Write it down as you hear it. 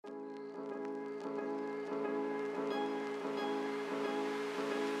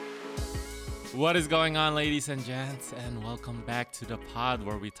What is going on, ladies and gents, and welcome back to the pod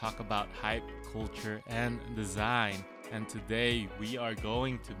where we talk about hype, culture, and design. And today we are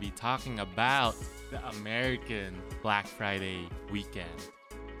going to be talking about the American Black Friday weekend.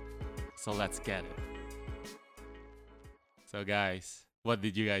 So let's get it. So, guys, what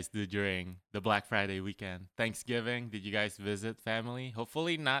did you guys do during the Black Friday weekend? Thanksgiving? Did you guys visit family?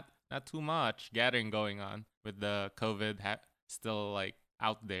 Hopefully, not too much gathering going on with the COVID still like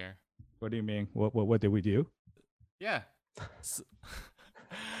out there. What do you mean? What did we do? Yeah. S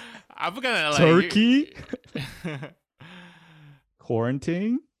I'm gonna like Turkey?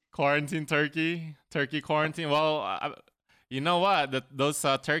 Quarantine? quarantine turkey quarantine. Well, you know what? Those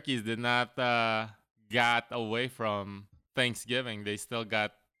turkeys did not got away from Thanksgiving. They still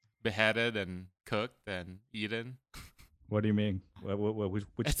got beheaded and cooked and eaten. What do you mean? Which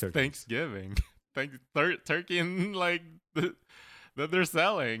It's turkey? Thanksgiving. Turkey and like that they're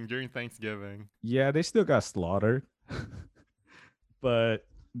selling during Thanksgiving. Yeah, they still got slaughtered. But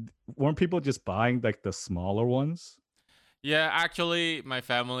weren't people just buying like the smaller ones? Yeah, actually, my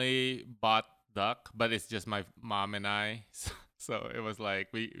family bought duck, but it's just my mom and I. So it was like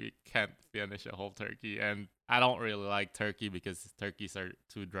we can't finish a whole turkey, and I don't really like turkey because turkeys are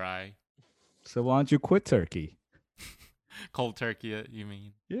too dry. So why don't you quit turkey? Cold turkey, you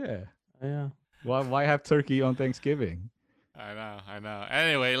mean? Yeah. Yeah. Why have turkey on Thanksgiving? I know.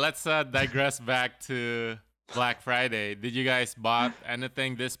 Anyway, let's digress back to Black Friday. Did you guys bought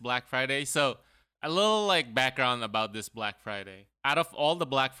anything this Black Friday? So a little like background about this Black Friday. Out of all the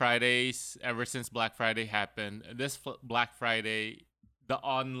Black Fridays ever since Black Friday happened, this Black Friday,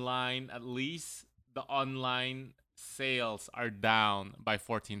 at least the online sales are down by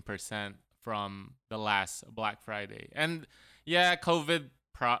 14% from the last Black Friday. And yeah, COVID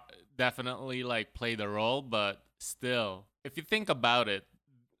definitely like played a role, but still, if you think about it,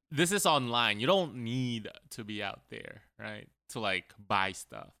 this is online. You don't need to be out there, right? To like buy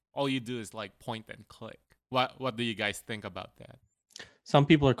stuff. All you do is like point and click. What do you guys think about that? Some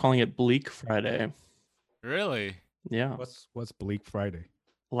people are calling it Bleak Friday. Really? Yeah. What's Bleak Friday?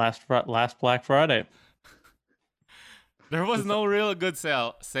 Last Black Friday. There was no real good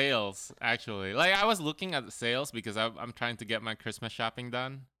sales actually. Like I was looking at the sales because I'm trying to get my Christmas shopping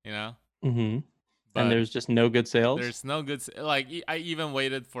done, you know. Mm-hmm. But And there's just no good sales? There's no good like I even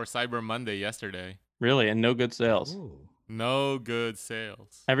waited for Cyber Monday yesterday. Really? And no good sales? Ooh. No good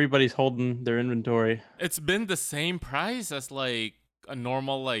sales. Everybody's holding their inventory. It's been the same price as like a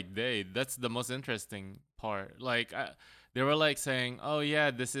normal like day. That's the most interesting part. Like they were like saying, "Oh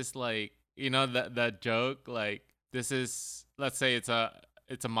yeah, this is like, you know, that joke like this is, let's say it's a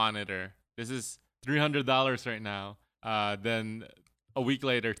monitor. This is $300 right now. Then a week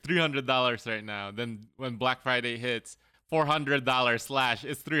later, $300 right now. Then when Black Friday hits, $400 slash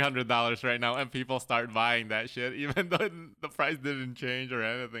it's $300 right now, and people start buying that shit even though the price didn't change or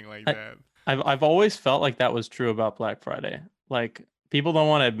anything like that. I've always felt like that was true about Black Friday. Like people don't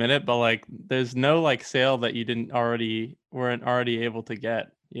want to admit it, but like there's no like sale that you weren't already able to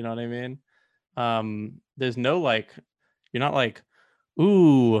get. You know what I mean? There's no like, you're not like,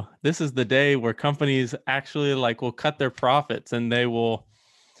 ooh, this is the day where companies actually like will cut their profits and they'll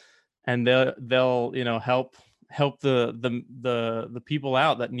you know help the people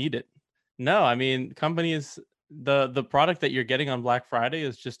out that need it. No, I mean companies, the product that you're getting on Black Friday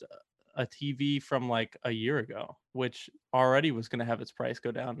is just a TV from like a year ago, which already was going to have its price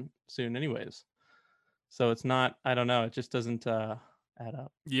go down soon anyways. So it's not, I don't know, it just doesn't add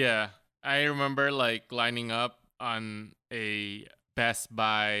up. Yeah, I remember like lining up on a Best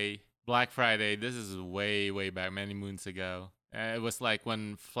Buy Black Friday. This is way back, many moons ago. It was like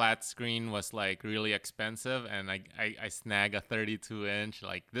when flat screen was like really expensive, and I snag a 32-inch.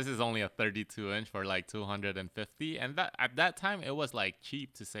 Like this is only a 32-inch for like 250, and that at that time it was like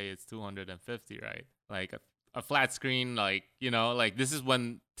cheap to say it's 250, right? Like a flat screen, like, you know, like this is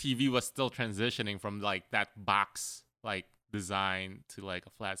when TV was still transitioning from like that box like design to like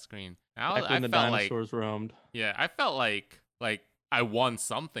a flat screen. Back when the dinosaurs roamed. Yeah, I felt like I won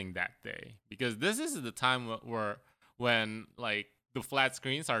something that day, because this is the time when like the flat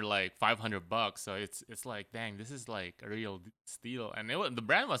screens are like $500, so it's like, dang, this is like a real steal. And the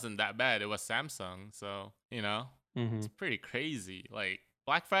brand wasn't that bad. It was Samsung, so you know, it's pretty crazy. Like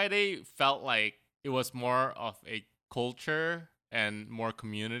Black Friday felt like it was more of a culture and more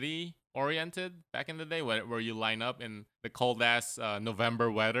community oriented back in the day, where you line up in the cold ass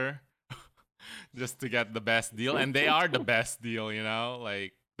November weather just to get the best deal. And they are the best deal, you know,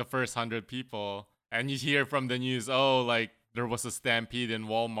 like the first 100 people. And you hear from the news, oh, like there was a stampede in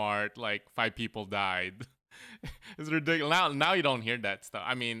Walmart, like 5 people died. It's ridiculous. Now you don't hear that stuff.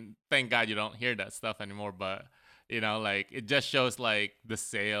 I mean, thank God you don't hear that stuff anymore. But like it just shows like the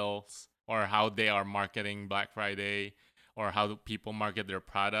sales or how they are marketing Black Friday or how the people market their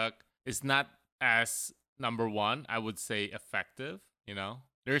product. It's not as number one, I would say effective.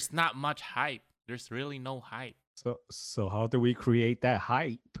 There's not much hype. There's really no hype. So how do we create that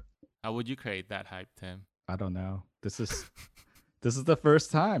hype? How would you create that hype, Tim? I don't know. This is the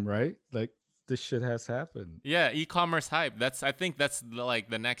first time, right? Like this shit has happened. Yeah, e-commerce hype. I think that's like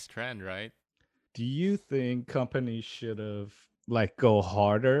the next trend, right? Do you think companies should have like go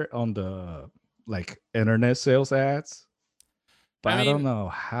harder on the like internet sales ads? But I don't know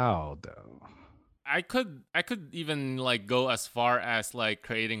how though. I could even like go as far as like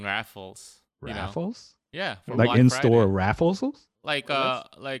creating raffles. Raffles? Yeah, for like Black in-store Friday. raffles? Like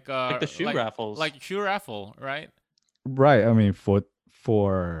the shoe raffles. Like shoe raffle, right? Right. I mean for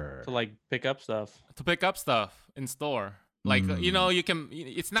to like pick up stuff. To pick up stuff in store. Like you can.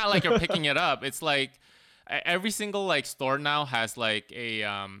 It's not like you're picking it up. It's like every single like store now has like a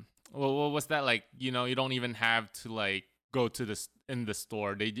what was that like? You don't even have to like go to in the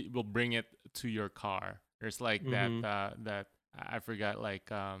store. They will bring it to your car. There's like that I forgot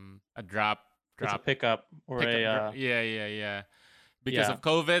like a drop. It's a pickup or yeah. Because of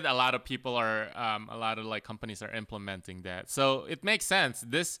COVID, a lot of people are a lot of like companies are implementing that. So it makes sense.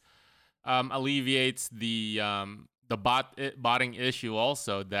 This alleviates the botting issue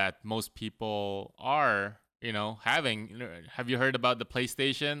also that most people are having. Have you heard about the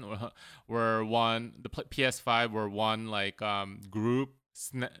PlayStation where the PS5 where one like group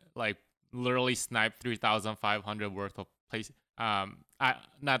like literally sniped 3,500 worth of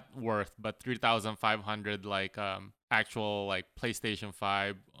not worth, but 3,500 like actual like PlayStation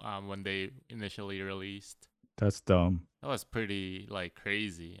 5 when they initially released. That's dumb. That was pretty like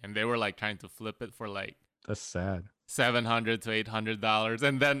crazy, and they were like trying to flip it for like that's sad $700 to $800,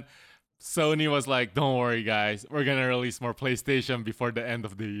 and then Sony was like, "Don't worry, guys, we're gonna release more PlayStation before the end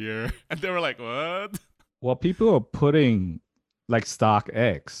of the year," and they were like, "What?" Well, people are putting like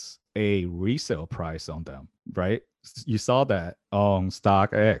StockX a resale price on them, right? You saw that on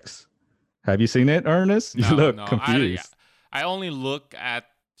StockX. Have you seen it, Ernest? You look confused. I only look at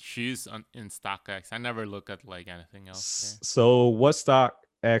shoes in StockX. I never look at like anything else. So what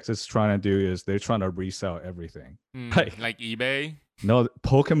StockX is trying to do is they're trying to resell everything. Like eBay? No,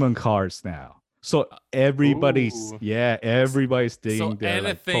 Pokemon cards now. So everybody's digging their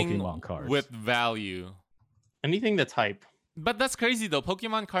like, Pokemon cards with value. Anything that's hype. But that's crazy though.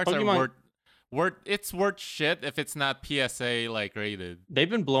 Pokemon cards are worth shit if it's not PSA like rated. They've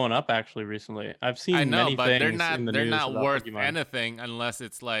been blowing up actually recently. I've seen many but things they're not worth Pokemon. anything unless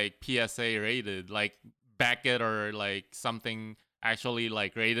it's like PSA rated, like Beckett or like something actually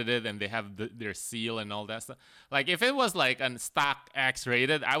like rated it and they have their seal and all that stuff. Like if it was like an StockX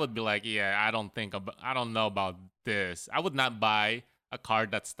rated, I would be like, yeah, I don't know about this. I would not buy a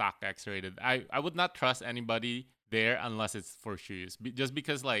card that's StockX rated. I would not trust anybody there unless it's for shoes, just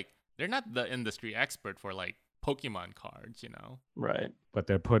because like they're not the industry expert for like Pokemon cards, Right. But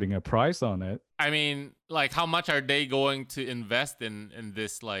they're putting a price on it. I mean, like how much are they going to invest in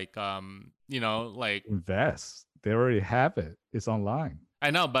this like like invest? They already have it. It's online. I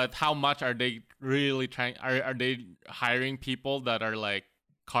know, but how much are they really trying? Are they hiring people that are like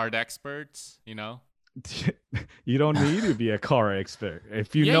card experts, You don't need to be a card expert.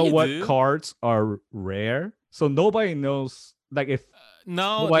 If you know what cards are rare. So nobody knows like if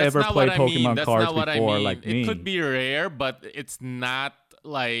nobody ever played Pokemon cards before like me. It could be rare, but it's not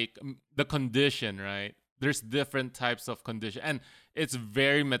like the condition, right? There's different types of condition and it's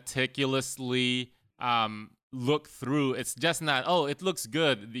very meticulously looked through. It's just not, it looks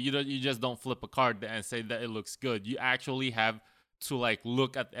good. You just don't flip a card and say that it looks good. You actually have to like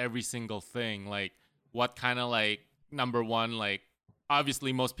look at every single thing, like what kind of like number one, like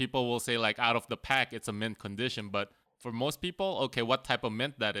obviously most people will say like out of the pack it's a mint condition, but for most people, okay, what type of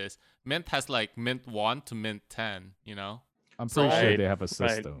mint that is? Mint has like mint 1 to mint 10, I'm pretty sure they have a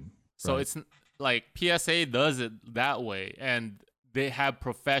system. Right. So it's like PSA does it that way, and they have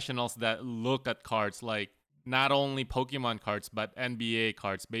professionals that look at cards, like not only Pokemon cards but NBA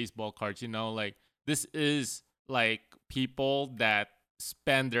cards, baseball cards. Like this is like people that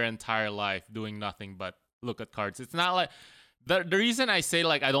spend their entire life doing nothing but look at cards. It's not like the reason I say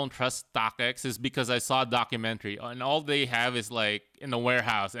like I don't trust StockX is because I saw a documentary and all they have is like in a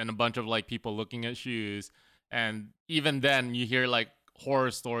warehouse and a bunch of like people looking at shoes, and even then you hear like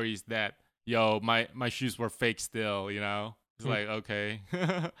horror stories that my shoes were fake still. It's like, okay.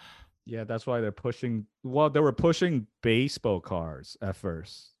 Yeah, that's why they're pushing. Well, they were pushing baseball cards at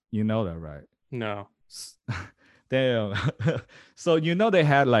first. You know that, right? No. Damn. So they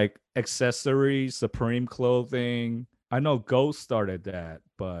had like accessories, Supreme clothing. I know Ghost started that,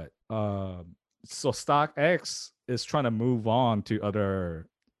 but so StockX is trying to move on to other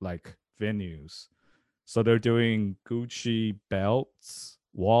like venues. So they're doing Gucci belts,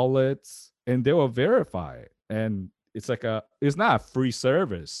 wallets, and they will verify it. And it's not a free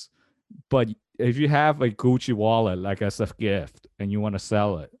service, but if you have a Gucci wallet like as a gift and you want to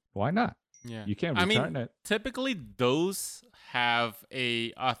sell it, why not? Yeah. You can I return mean, it. typically those have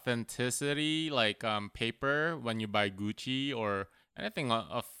a authenticity like paper when you buy Gucci or anything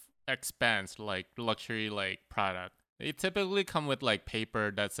of expense like luxury like product. They typically come with like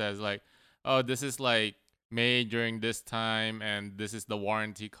paper that says like, oh, this is like made during this time and this is the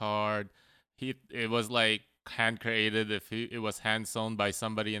warranty card. It was like hand created if it was hand sewn by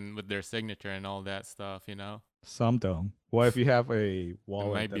somebody and with their signature and all that stuff, you know. Some don't. What if you have a It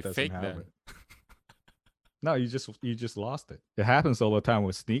wallet might be that doesn't fake have then. it? No, you just lost it. It happens all the time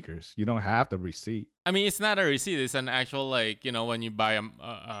with sneakers. You don't have the receipt. I mean, it's not a receipt. It's an actual like when you buy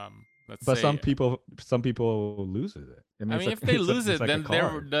let's But say. some people loses it. I mean, if they lose it's it, like a then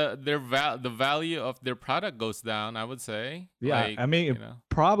card. the value of their product goes down. I would say. Yeah, Like, I mean, it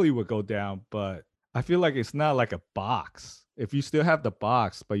probably would go down, but I feel like it's not like a box. If you still have the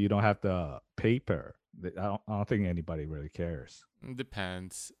box, but you don't have the paper, I don't think anybody really cares.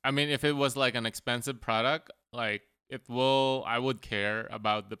 Depends. I mean, if it was like an expensive product, like I would care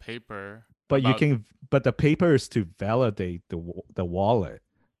about the paper. But but the paper is to validate the wallet.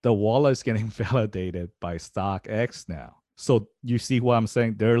 The wallet is getting validated by StockX now. So you see what I'm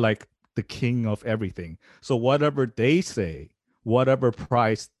saying? They're like the king of everything. So whatever they say, whatever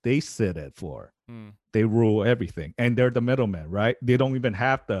price they set it for, they rule everything. And they're the middleman, right? They don't even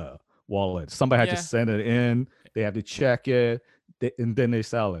have the wallet. Somebody had to send it in. They have to check it, and then they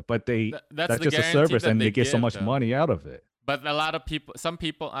sell it. But that's just a service, and they get so much money out of it. But a lot of people, some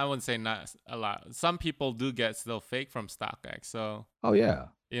people, I wouldn't say not a lot. Some people do get still fake from StockX. So. Oh yeah.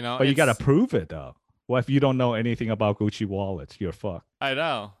 But you gotta prove it though. Well, if you don't know anything about Gucci wallets, you're fucked. I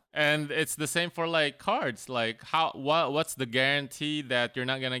know. And it's the same for like cards. Like what's the guarantee that you're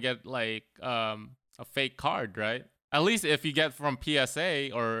not gonna get like a fake card, right? At least if you get from PSA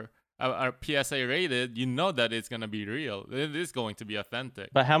or are PSA rated, you know that it's gonna be real. It is going to be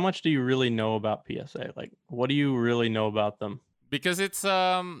authentic. But how much do you really know about PSA? Like, what do you really know about them? Because it's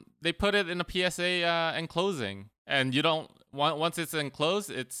they put it in a PSA enclosing, and you don't once it's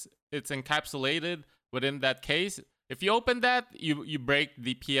enclosed, it's encapsulated within that case. If you open that, you break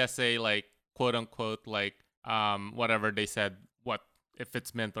the PSA like quote unquote like whatever they said, what if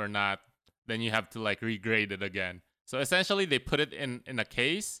it's mint or not, then you have to like regrade it again. So essentially they put it in a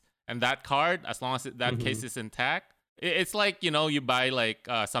case, and that card, as long as that case is intact, it's like, you buy like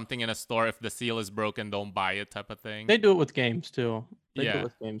something in a store. If the seal is broken, don't buy it type of thing. They do it with games too. They do it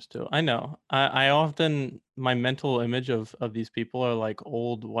with games too. I know. I often, my mental image of these people are like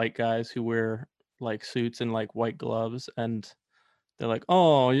old white guys who wear like suits and like white gloves, and they're like,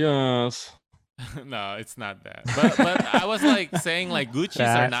 oh yes. No, it's not that. But I was like saying like Gucci's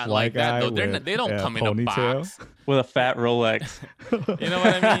are not like that though. They don't come in a box with a fat Rolex. You know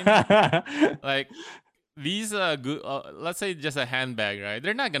what I mean? Like these let's say just a handbag, right?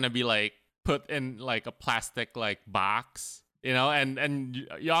 They're not gonna be like put in like a plastic like box, and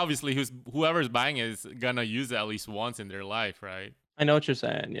you obviously whoever's buying it is gonna use it at least once in their life, right? I know what you're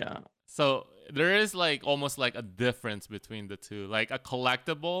saying, yeah. So there is like almost like a difference between the two, like a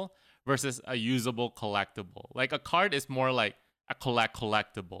collectible versus a usable collectible. Like a card is more like a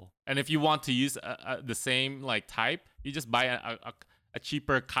collectible, and if you want to use the same like type, you just buy a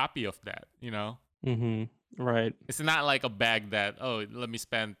cheaper copy of that, Right. It's not like a bag that, oh, let me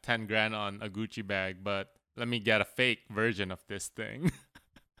spend 10 grand on a Gucci bag, but let me get a fake version of this thing.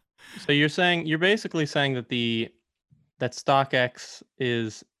 So you're basically saying that that StockX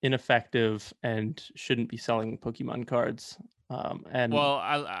is ineffective and shouldn't be selling Pokemon cards, and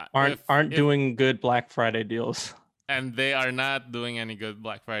aren't doing good Black Friday deals. And they are not doing any good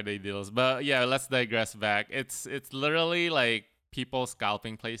Black Friday deals. But yeah, let's digress back. It's literally like people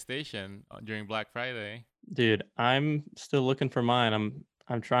scalping PlayStation during Black Friday. Dude, I'm still looking for mine.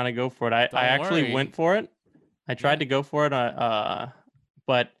 I'm trying to go for it. I actually went for it. I tried to go for it.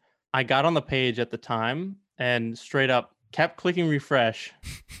 But I got on the page at the time and straight up kept clicking refresh.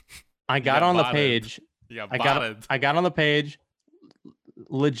 I got on the page. I got on the page.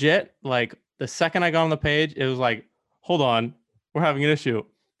 Legit, like the second I got on the page, it was like, hold on, we're having an issue.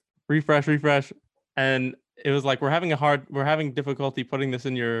 Refresh, and it was like we're having difficulty putting this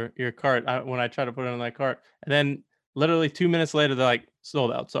in your cart. When I try to put it in my cart, and then literally 2 minutes later, they're like,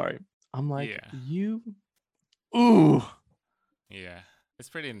 sold out. Sorry. I'm like, you Ooh. Yeah, it's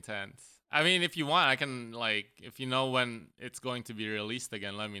pretty intense. I mean, if you want, I can like, if you know when it's going to be released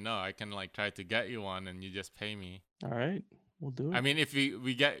again, let me know. I can like try to get you one, and you just pay me. All right, we'll do it. I mean, if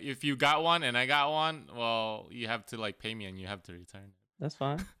you got one and I got one, well, you have to like pay me and you have to return it. That's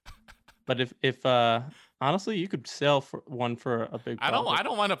fine. But if honestly, you could sell for one for a big I profit.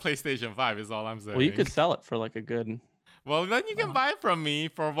 don't want a PlayStation 5 is all I'm saying. Well, you could sell it for like a good. Well, then you can buy it from me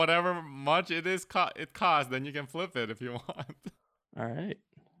for whatever much it costs. Then you can flip it if you want. All right.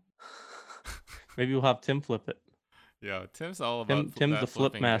 Maybe we'll have Tim flip it. Yo, Tim's all about Tim's that the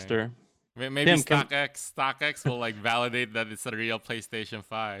flip flipping master. thing. Maybe StockX will like validate that it's a real PlayStation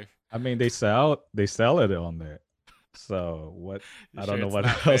 5. I mean, they sell it on there. So what? I don't know what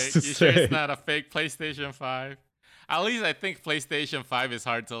else to You say. sure it's not a fake PlayStation 5? At least I think PlayStation 5 is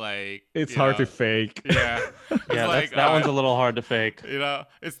hard to like. It's hard to fake. Yeah. Yeah, like, that one's a little hard to fake. You know,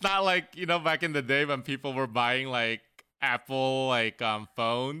 it's not like, you know, back in the day when people were buying like Apple like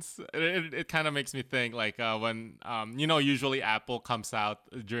phones. It kind of makes me think like when you know, usually Apple comes out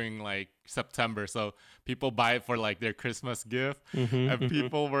during like September, so people buy it for like their Christmas gift, and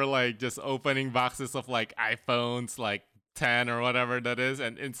people were like just opening boxes of like iPhones like 10 or whatever that is,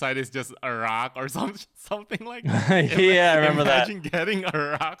 and inside is just a rock or something like that. Yeah, I remember that. Imagine getting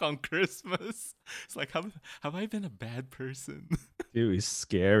a rock on Christmas. It's like, have I been a bad person? Dude, it's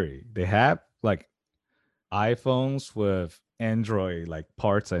scary. They have like iPhones with Android like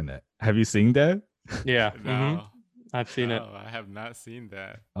parts in it. Have you seen that? Yeah. No. I've seen it. I have not seen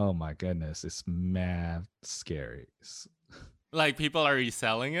that. Oh my goodness, it's mad scary. Like people are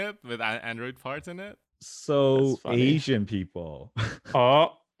reselling it with Android parts in it. So That's funny. Asian people,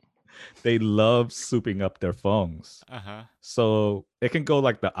 Oh, they love souping up their phones. Uh-huh. So it can go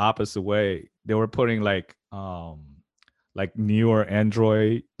like the opposite way. They were putting like newer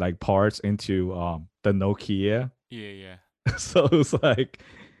Android like parts into the Nokia. Yeah. So it's like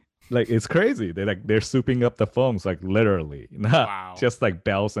it's crazy. They're souping up the phones like literally, not Wow. just like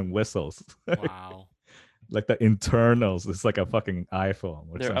bells and whistles. Wow. Like the internals, it's like a fucking iPhone.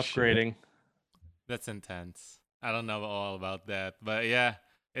 Or they're some shit. upgrading. That's intense. I don't know all about that, but yeah,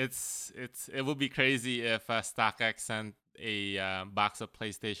 it would be crazy if StockX sent a box of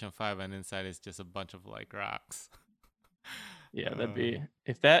PlayStation 5 and inside is just a bunch of like rocks. Yeah, that'd be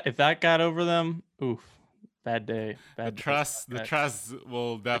if that got over them. Oof, bad day. The Bad day. trust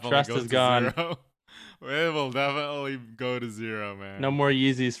will definitely trust go is to gone. zero. It will definitely go to zero, man. No more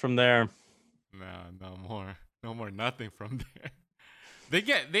Yeezys from there. No more nothing from there.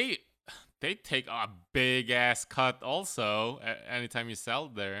 They take a big ass cut also anytime you sell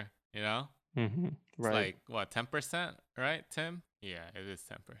there, you know? Mm-hmm. It's Right. like what, 10%, right, Tim? Yeah, it is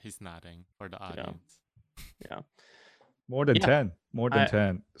 10%. He's nodding for the audience. Yeah. More than Yeah. 10. More than I-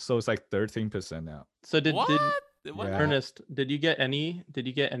 10. So it's like 13% now. So did What? Yeah. Ernest? Did you get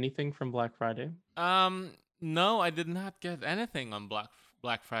anything from Black Friday? No, I did not get anything on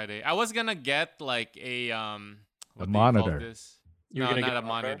Black Friday. I was gonna get like a what do you call monitor. this? You were No, gonna not get a a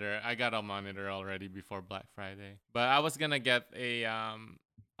monitor? monitor. I got a monitor already before Black Friday. But I was gonna get a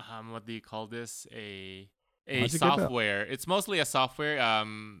what do you call this? A How'd you get that? software. It's mostly a software.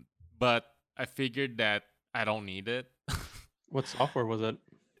 But I figured that I don't need it. What software was it?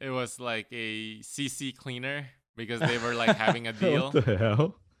 It was like a CC cleaner because they were like having a deal. What the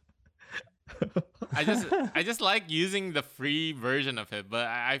hell? I just like using the free version of it, but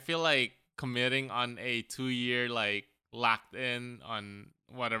I feel like committing on a 2-year like locked in on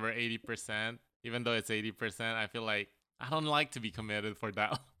whatever 80%, even though it's 80%, I feel like I don't like to be committed for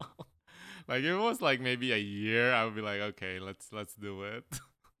that long. Like if it was like maybe a year, I would be like, okay, let's do it.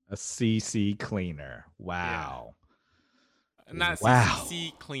 A CC cleaner. Wow. Not Wow.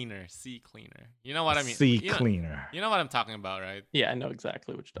 C cleaner, C cleaner. You know what I mean? C You know- cleaner. You know what I'm talking about, right? Yeah, I know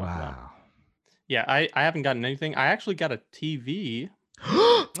exactly what you're talking about. Wow. Yeah, I haven't gotten anything. I actually got a TV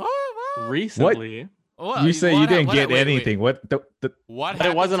Oh, what? recently, What? You say you What- didn't what- get wait, wait. anything. What the What? but it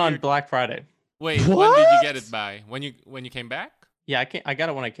happened wasn't to on your- Black Friday. Wait, when did you get What? it by? When you came back? Yeah, I got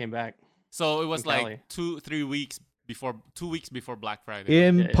it when I came back. So it was In like Cali. 2 weeks before Black Friday.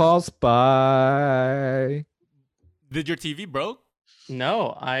 impulse buy? Did your TV broke?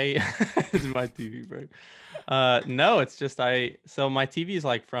 No, it's my TV, bro. No, it's just so my TV is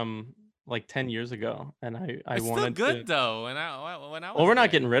like from like 10 years ago, and I It's still wanted good to. though. When I was Well, we're not there.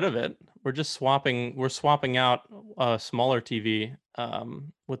 getting rid of it. We're just swapping. We're swapping out a smaller TV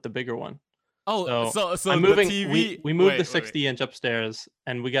with the bigger one. Oh, so I'm the moving. TV. We moved wait, the 60-inch upstairs,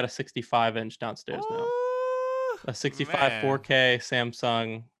 and we got a 65-inch downstairs now. A 65 man. 4K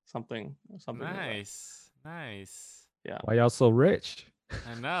Samsung something like that. Nice. Why y'all so rich?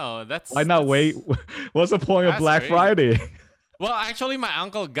 I know. Why not wait? What's the point of That's Black crazy. Friday? Well, actually, my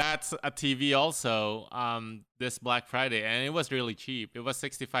uncle got a TV also this Black Friday, and it was really cheap. It was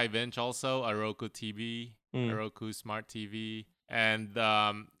 65-inch also, a Roku TV, a Roku smart TV, and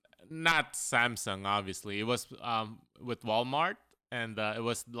not Samsung, obviously. It was with Walmart, and it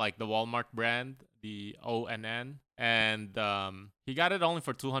was like the Walmart brand, the ONN, and he got it only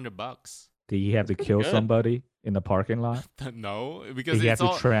for $200. Did he have to kill good. somebody in the parking lot? No, Did because he have it's to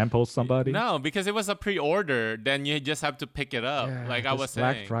all trample somebody? no, because it was a pre-order. Then you just have to pick it up, Yeah, like I this was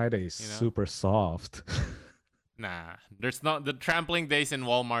Black saying. Friday is you know? super soft. Nah, there's not the trampling days in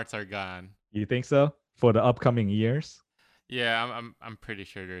Walmarts are gone. You think so? For the upcoming years? Yeah, I'm pretty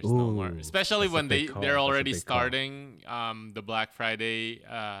sure there's no more. Ooh, Especially that's a when big call. they're That's a already big call. starting the Black Friday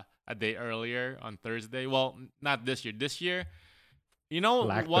a day earlier on Thursday. Well, not this year. This year, you know,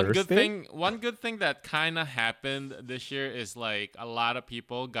 Black one good Thursday? thing that kind of happened this year is like a lot of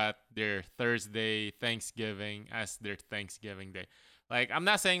people got their Thursday Thanksgiving as their Thanksgiving day. Like, I'm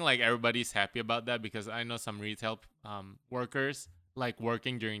not saying like everybody's happy about that, because I know some retail workers like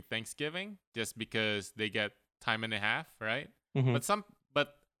working during Thanksgiving just because they get time and a half, right? Mhm.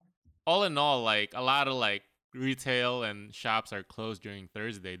 But all in all, like a lot of like retail and shops are closed during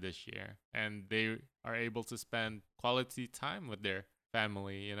Thursday this year, and they are able to spend quality time with their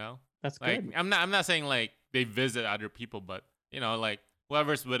family, you know? That's Like, good. I'm not saying like they visit other people, but you know, like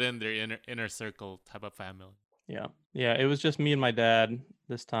whoever's within their inner circle type of family. Yeah. Yeah. It was just me and my dad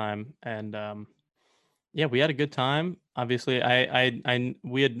this time. And yeah, we had a good time. Obviously,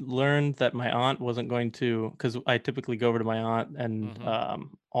 we had learned that my aunt wasn't going to, because I typically go over to my aunt, and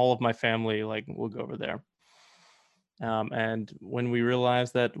all of my family like will go over there. And when we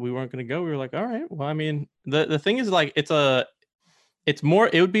realized that we weren't going to go, we were like, all right, well, I mean, the thing is like, it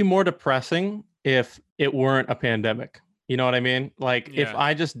would be more depressing if it weren't a pandemic. You know what I mean? Like if Yeah.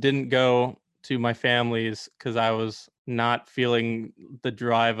 I just didn't go to my family's because I was not feeling the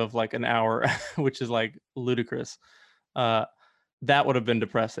drive of like an hour, which is like ludicrous. That would have been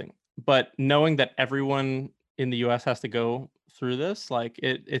depressing. But knowing that everyone in the US has to go through this, like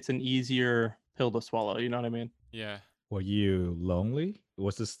it's an easier pill to swallow. You know what I mean? Yeah. Were you lonely?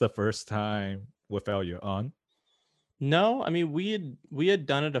 Was this the first time without your aunt? No, I mean we had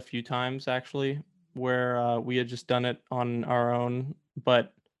done it a few times actually, where we had just done it on our own,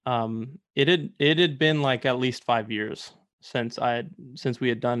 but it had been like at least 5 years since we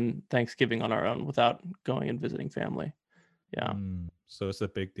had done Thanksgiving on our own without going and visiting family. Yeah, So it's a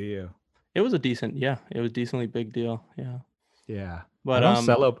big deal. it was decently big deal. Yeah, Yeah. but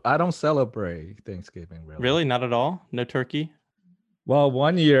I don't celebrate Thanksgiving really. really not at all. No turkey. Well,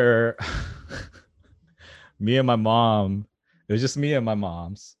 one year me and my mom, it was just me and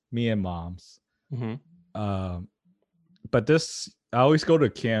moms. Hmm. But I always go to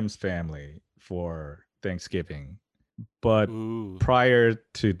Cam's family for Thanksgiving. But Ooh. prior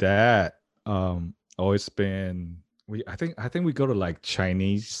to that, always been I think we go to like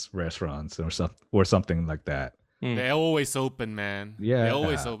Chinese restaurants or something like that. They always open, man. Yeah. They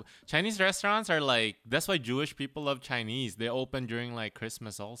always open. Chinese restaurants are like, that's why Jewish people love Chinese. They open during like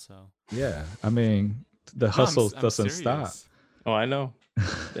Christmas also. Yeah. I mean, the No, hustle I'm doesn't stop. serious. Oh, I know.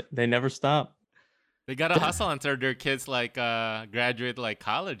 They never stop. They gotta hustle until their kids like graduate like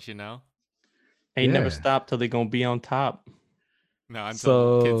college, you know? Ain't never Yeah. stop till they gonna be on top. No,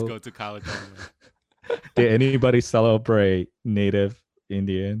 until kids So- go to college only. Did anybody celebrate Native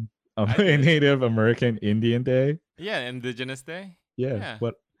Indian, I did. Native American Indian Day? Yeah, Indigenous Day. Yeah. Yeah.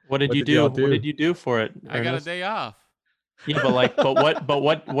 What? What did What you did y'all do? What do? did you do for it? I got a Ernest? day off. Yeah, but like,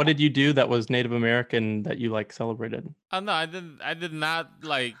 what did you do that was Native American that you like celebrated? Oh no, I did not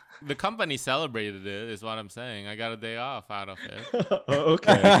like the company celebrated it, is what I'm saying. I got a day off out of it. Oh,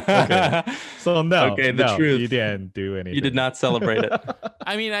 okay. So no. Okay, the no, truth. You didn't do anything. You did not celebrate it.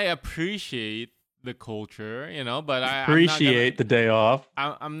 I mean, I appreciate the culture, you know, but Appreciate the day off.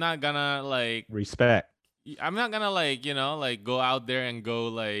 I'm not gonna like Respect. I'm not gonna like, you know, like go out there and go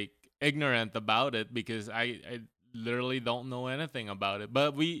like ignorant about it, because I literally don't know anything about it.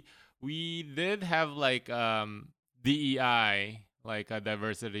 But we did have like DEI, like a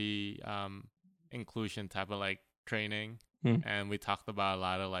diversity inclusion type of like training, and we talked about a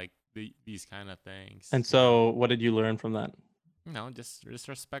lot of like these kind of things. And so, what did you learn from that? You know, just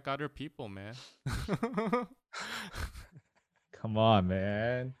respect other people, man. Come on,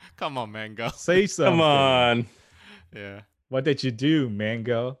 man. Come on, Mango. Say something. Come on, Yeah. What did you do,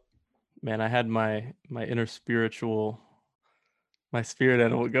 Mango? man. I had my inner my spirit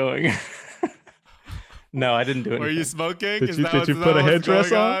animal going. No, I didn't do anything. Were you smoking? Did Is you- that did what's- you put a what's headdress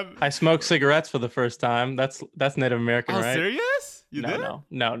going on? I smoked cigarettes for the first time. That's Native American, Oh, right? serious? You no,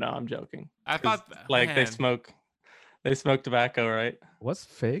 did? no. I'm joking. I 'Cause, thought, like man, they smoke tobacco, right? What's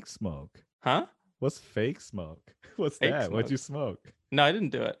fake smoke? Huh? What's fake smoke? What's Fake that? What'd smoke. you smoke? No, I didn't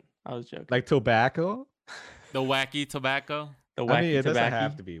do it. I was joking. Like tobacco? the wacky tobacco. The I mean, wacky it doesn't tobacco.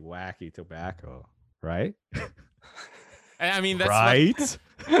 have to be wacky tobacco, right? I mean, that's right?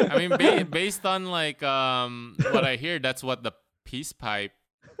 what I mean. Based on like what I hear, that's what the peace pipe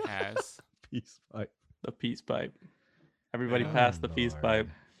has. Peace pipe. The peace pipe. Everybody Yeah. pass Oh, the peace Lord.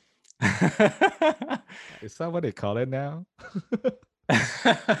 pipe. Is that what they call it now?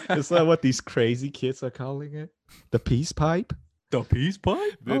 Is that what these crazy kids are calling it? The peace pipe? The peace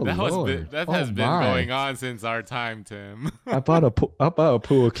pipe? Dude, Oh, Lord. that Oh, has been my. going on since our time, Tim. I bought a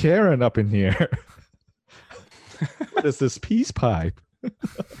pool Karen up in here. What is this peace pipe?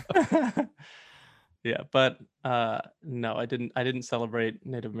 Yeah, but no, I didn't celebrate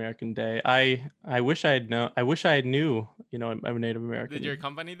Native American Day. I wish I knew, I'm a Native American. Did your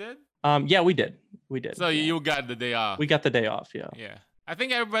company did? Yeah, we did. So yeah. you got the day off. We got the day off, yeah. Yeah. I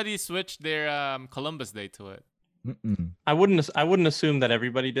think everybody switched their Columbus Day to it. Mm-mm. I wouldn't assume that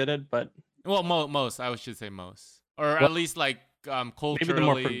everybody did it, but Well, most. I should say most, or Well, at least like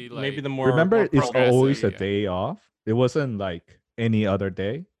culturally. maybe the more Remember, more it's progressive, always a yeah. day off. It wasn't like any other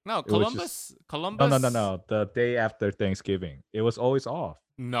day. No, It was just- Columbus. No. The day after Thanksgiving, it was always off.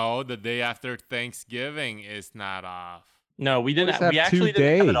 No, the day after Thanksgiving is not off. No, we didn't. Always have We actually 2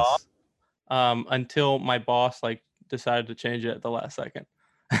 didn't have it days. off until my boss decided to change it at the last second.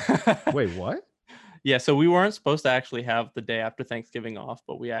 Wait, what? Yeah, so we weren't supposed to actually have the day after Thanksgiving off,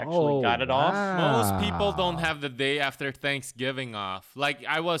 but we actually got it off. Most people don't Wow. have the day after Thanksgiving off. Like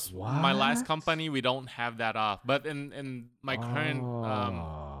my last What? company, we don't have that off. But in my current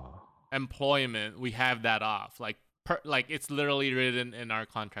Oh. employment, we have that off. Like it's literally written in our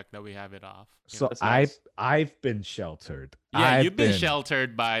contract that we have it off. you So know? That's nice. I've been sheltered. Yeah, I've you've been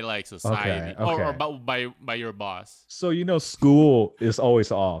sheltered by like society or okay. by your boss. So school is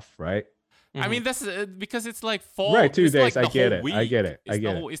always off, right? I Mhm. mean, that's because it's like fall. Right, 2 it's days. Like I the get whole it. Week. I get it. It's I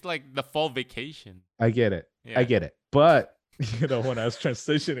get the it. whole, It's like the fall vacation. I get it. Yeah. I get it. But when I was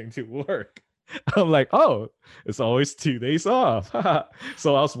transitioning to work, I'm like, oh, it's always 2 days off.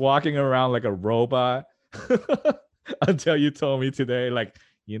 So I was walking around like a robot until you told me today, like,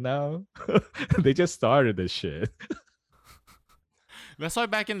 they just started this shit. That's why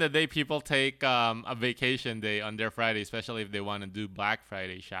back in the day, people take a vacation day on their Friday, especially if they want to do Black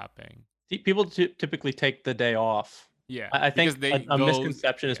Friday shopping. People typically take the day off. Yeah, I because think a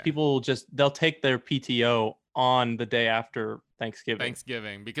misconception is yeah. people they'll take their PTO on the day after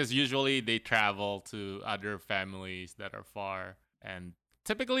Thanksgiving. Because usually they travel to other families that are far, and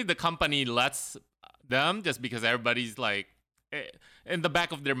typically the company lets them just because everybody's like in the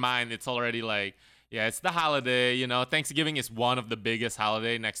back of their mind, it's already like, yeah, it's the holiday. Thanksgiving is one of the biggest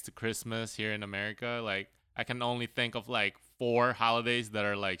holiday next to Christmas here in America. Like I can only think of like 4 holidays that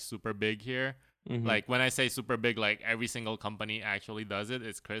are like super big here. Mhm. Like when I say super big, like every single company actually does it.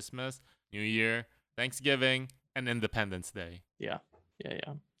 It's Christmas, New Year, Thanksgiving, and Independence Day. Yeah.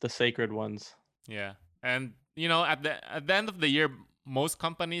 The sacred ones. Yeah. And at the end of the year, most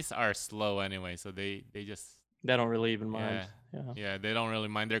companies are slow anyway, so they just They don't really even mind. Yeah. they don't really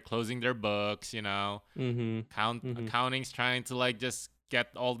mind. They're closing their books, Mm-hmm. Accounting's trying to like just get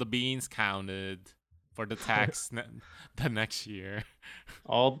all the beans counted for the tax the next year.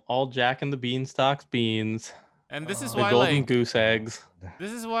 All Jack and the Beanstalk's beans. And this is The why golden like goose eggs.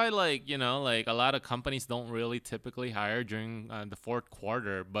 this is why like like a lot of companies don't really typically hire during the fourth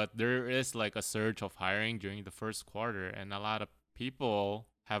quarter, but there is like a surge of hiring during the first quarter, and a lot of people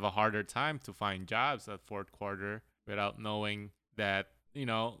have a harder time to find jobs at fourth quarter without knowing that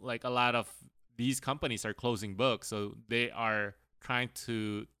like a lot of these companies are closing books, so they are trying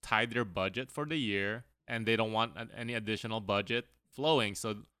to tie their budget for the year, and they don't want any additional budget flowing.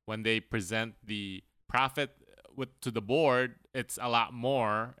 So when they present the profit to the board, it's a lot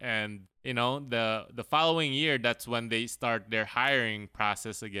more, and the following year, that's when they start their hiring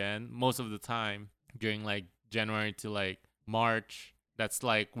process again. Most of the time during like January to like March, that's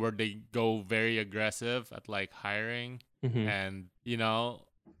like where they go very aggressive at like hiring. Mhm. And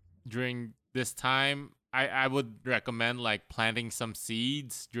during this time, I would recommend like planting some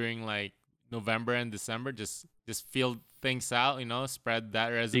seeds during like November and December. Just feel things out, spread that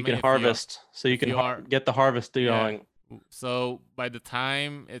resume. So you can if harvest. So you if can you are- get the harvest going. So by the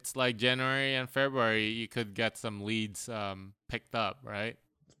time it's like January and February, you could get some leads picked up, right?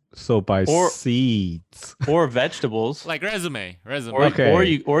 So by Or- seeds. or vegetables. Like resume. Or Okay. or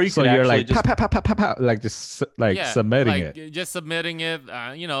you So could you're actually like just like just like Yeah, submitting like it. just submitting it.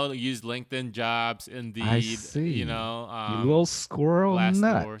 Use LinkedIn Jobs, Indeed. I see. You know, You little squirrel nut.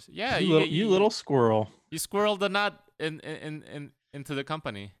 Glassdoors. Yeah, you little squirrel. you squirrel the nut into the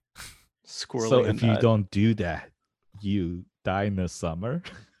company. Squirrely So and if you nut. don't do that, you die in the summer.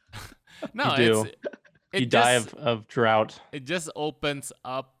 No, do. it You die just of drought. it just opens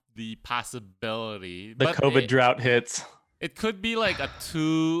up the possibility. The But COVID drought hits. it could be like a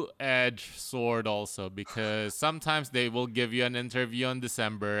two-edged sword also, because sometimes they will give you an interview in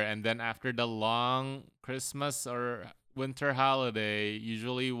December, and then after the long Christmas or winter holiday,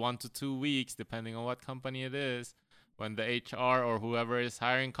 usually 1 to 2 weeks, depending on what company it is, when the HR or whoever is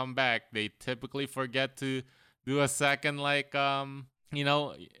hiring come back, they typically forget to do a second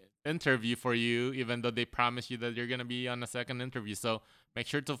interview for you, even though they promise you that you're gonna be on a second interview. So make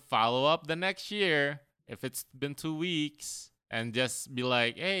sure to follow up the next year if it's been 2 weeks, and just be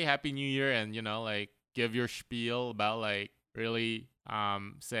like, hey, happy new year, and like give your spiel about like really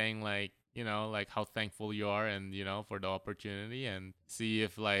saying like like how thankful you are, and for the opportunity, and see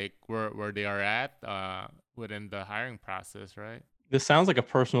if like where they are at within the hiring process, right? This sounds like a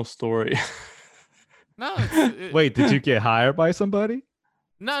personal story. No, Wait, did you get hired by somebody?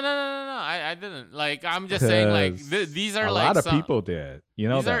 no. I didn't. Like, I'm just saying like 'Cause these are a like lot of some, people did. You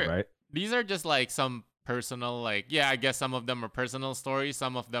know these that, are- right? these are just like some personal, like, yeah, I guess some of them are personal stories,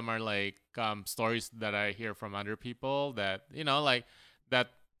 some of them are like stories that I hear from other people that like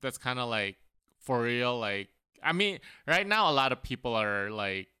that's kind of like for real. Like, I mean, right now a lot of people are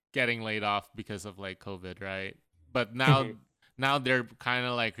like getting laid off because of like COVID, right? But now they're kind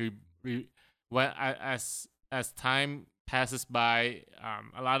of like as time passes by,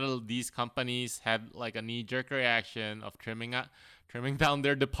 a lot of these companies had like a knee-jerk reaction of trimming down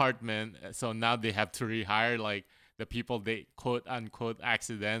their department. So now they have to rehire like the people they quote unquote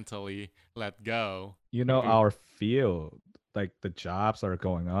accidentally let go. You know, Mhm. our field, like the jobs are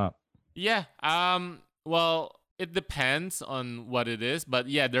going up. Yeah. Well, it depends on what it is, but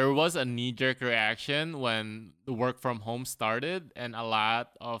yeah, there was a knee-jerk reaction when the work from home started, and a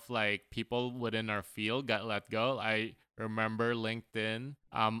lot of like people within our field got let go. I remember LinkedIn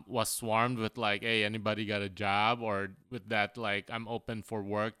was swarmed with like, hey, anybody got a job, or with that like I'm open for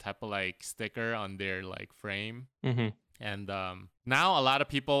work type of like sticker on their like frame. Mm-hmm. And now a lot of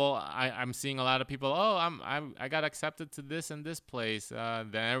people, I'm seeing a lot of people, oh, I got accepted to this and this place.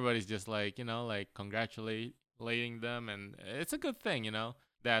 Then everybody's just like, like congratulating them, and it's a good thing,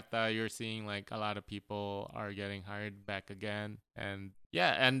 that you're seeing like a lot of people are getting hired back again. And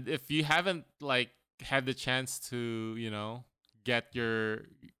yeah, and if you haven't like had the chance to, get your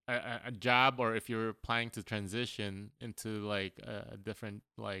a job, or if you're planning to transition into like a different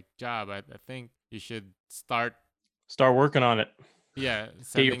like job, I think you should start working on it. Yeah, Get your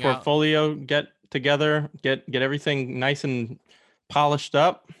sending out. portfolio get together, get everything nice and polished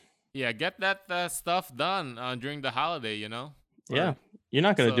up. Yeah, get that stuff done during the holiday. Yeah. You're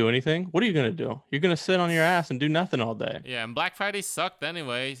not going to so- do anything. What are you going to do? You're going to sit on your ass and do nothing all day. Yeah, and Black Friday sucked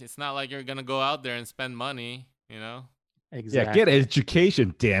anyways. It's not like you're gonna go out there and spend money. Exactly. Yeah, get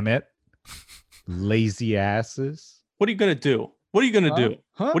education, damn it. Lazy asses. What are you going to do? What are you going to do?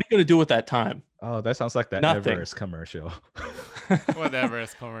 Huh? What are you going to do with that time? Oh, that sounds like that Nothing. Everest commercial. Whatever,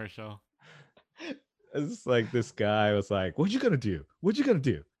 it's commercial. It's like this guy was like, "What you gonna do? What you gonna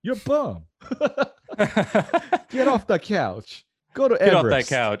do? You're a bum. Get off the couch. Go to Get off Everest.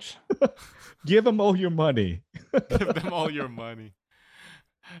 that couch. Give them all your money." Give them all your money.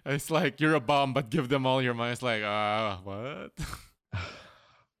 It's like, you're a bum, but give them all your money. It's like, what?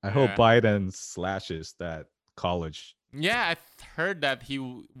 I hope Yeah. Biden slashes that college. Yeah, I heard that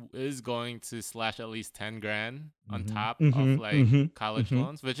he is going to slash at least 10 grand on Mhm, top mhm, of like mhm, college mhm.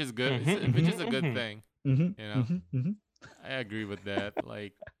 loans, which is good. Mhm, Which is a good mhm. thing. Mm-hmm, I agree with that.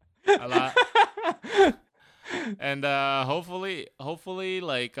 Like, a lot. And hopefully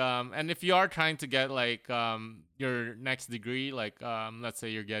like and if you are trying to get like your next degree, like let's say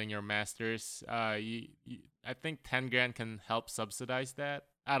you're getting your master's, I think 10 grand can help subsidize that.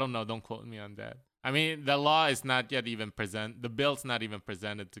 I don't know, don't quote me on that. I mean, the law is not yet even the bill's not even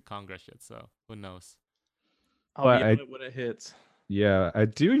presented to Congress yet, so who knows. I'll But be I- on it when it hits. Yeah, I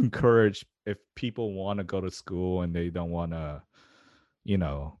do encourage if people want to go to school and they don't want to,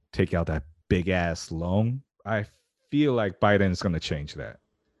 take out that big ass loan. I feel like Biden's going to change that.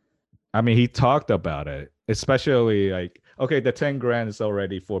 I mean, he talked about it, especially like, okay, the 10 grand is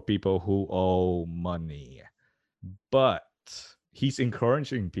already for people who owe money, but he's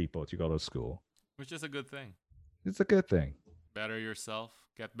encouraging people to go to school. Which is a good thing. It's a good thing. Better yourself.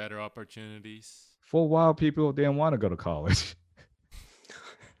 get better opportunities For a while, people didn't want to go to college.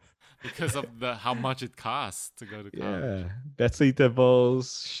 because of the how much it costs to go to college. Yeah, Betsy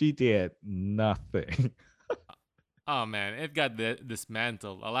DeVos, she did nothing. Oh man, it got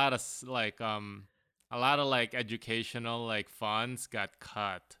dismantled. A lot of a lot of like educational like funds got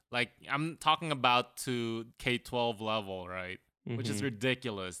cut. Like I'm talking about to K-12 level, right? Which is Mhm.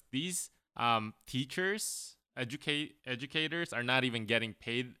 ridiculous. These teachers, educators are not even getting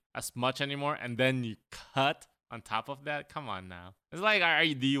paid as much anymore, and then you cut on top of that. Come on now. It's like,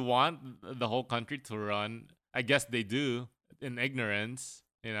 do you want the whole country to run? I guess they do in ignorance,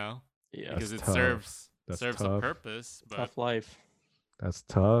 Yeah, because That's it tough. serves That's a tough. purpose. But tough life. That's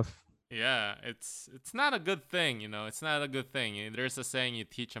tough. yeah, it's not a good thing. It's not a good thing. There's a saying: you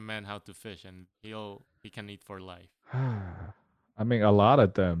teach a man how to fish, and he can eat for life. I mean, a lot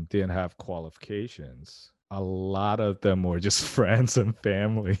of them didn't have qualifications. A lot of them were just friends and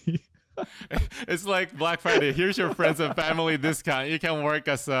family. It's like Black Friday. Here's your friends and family discount. You can work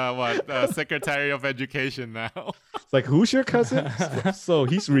as Secretary of Education now. It's like, who's your cousin? So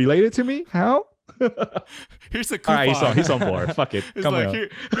he's related to me? How? Here's a All coupon. right, he's on board. Fuck it. It's Come like, on.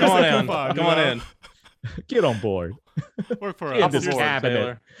 here's Come on a in. coupon, Come on in. Get on board. Work for Get in us. this Here's- board, cabinet.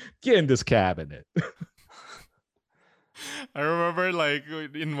 Taylor. Get in this cabinet. I remember, like,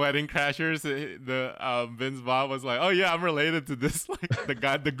 in Wedding Crashers, the Vince Vaughn was like, "Oh yeah, I'm related to this, like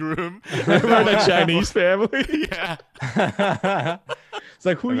the groom." Remember the Chinese family? Yeah, It's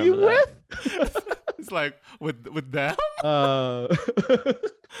like, who Remember you that. with? it's like with them. Uh,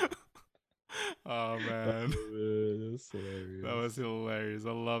 Oh man, that's hilarious. that was hilarious.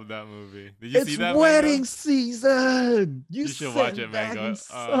 I love that movie. Did you see It's that? wedding Mango? season. You should watch it, Mango. sandbagging Oh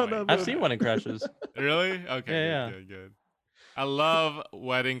son my of I've a- seen Wedding Crashers. Really? Okay, Yeah, good. I love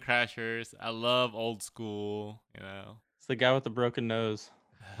Wedding Crashers. I love Old School. It's the guy with the broken nose.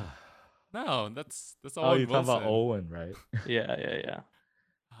 No, that's Oh, Owen you're talking about Wilson. Owen, right? Yeah.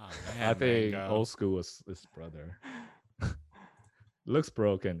 Oh, I man, think Mango. old school was his brother. Looks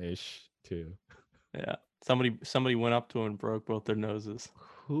broken-ish too. Yeah. Somebody went up to him and broke both their noses.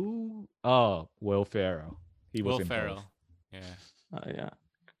 Who? Oh, Will Ferrell. He was Will in Ferrell. both. Yeah. Yeah.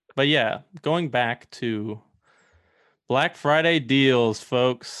 But yeah, going back to Black Friday deals,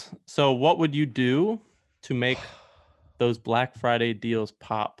 folks. So what would you do to make those Black Friday deals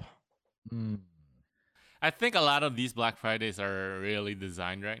pop? Mm. I think a lot of these Black Fridays are really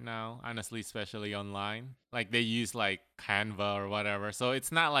designed right now, honestly, especially online. Like they use like Canva or whatever. So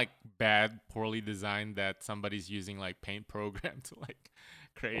it's not like bad, poorly designed that somebody's using like paint program to like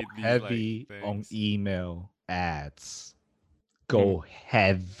create these Heavy like, on things. email ads. Go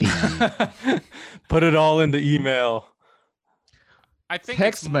heavy. Put it all into email. I think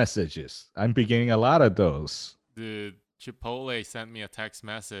Text messages. I'm beginning a lot of those. Dude, Chipotle sent me a text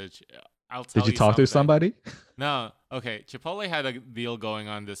message. I'll tell Did you talk to something. somebody? No. Okay. Chipotle had a deal going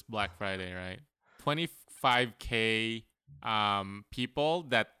on this Black Friday, right? 25K people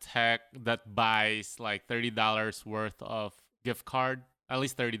that buys like $30 worth of gift card, at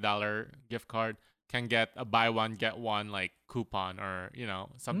least $30 gift card, can get a buy one get one like coupon or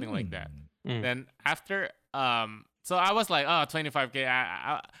something like that. Mm. Then after so I was like, oh, 25K.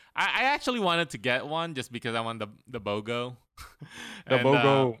 I actually wanted to get one just because I want the BOGO. The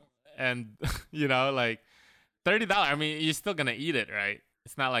BOGO. And like $30. I mean, you're still gonna eat it, right?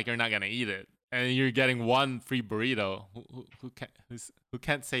 It's not like you're not gonna eat it, and you're getting one free burrito. Who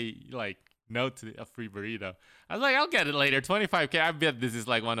can't say like no to a free burrito? I was like, I'll get it later. 25K. I bet this is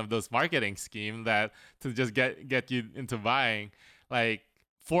like one of those marketing schemes that to just get you into buying. Like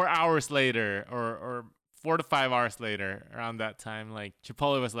 4 hours later, or 4 to 5 hours later, around that time, like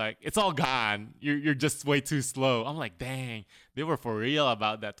Chipotle was like, "It's all gone. You're just way too slow." I'm like, "Dang, they were for real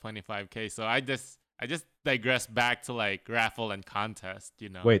about that 25K." So I just digress back to like raffle and contest.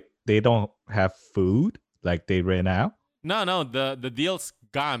 Wait, they don't have food? Like they ran out? No, the deal's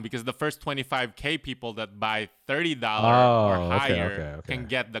gone because the first 25K people that buy $30 Oh, or okay, higher okay. can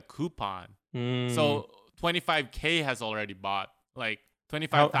get the coupon. Mm. So 25K has already bought like How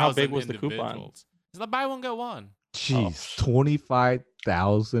 25,000 big was the individuals. coupon? It's the buy one get one. Jeez,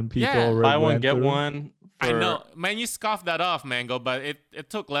 25,000 people Yeah. already buy one went get through? one. I know, man. You scoffed that off, Mango, but it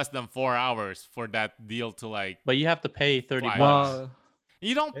took less than 4 hours for that deal to like. But you have to pay 30 Fly. bucks. Well,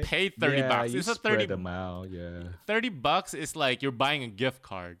 You don't pay 30 yeah, bucks. You It's a spread 30 them out, yeah. $30 is like you're buying a gift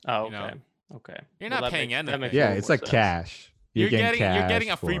card. Oh, you okay. know? Okay. You're Well, not that paying makes- that anything. makes a Yeah, little it's more like sense. cash. You're getting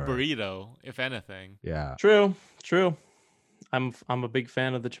a cash free for- burrito, if anything. Yeah. True. I'm a big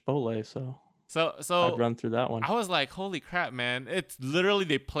fan of the Chipotle, so So I'd run through that one. I was like, holy crap, man! It's literally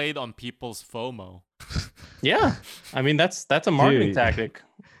they played on people's FOMO. Yeah, I mean that's a marketing Dude. tactic.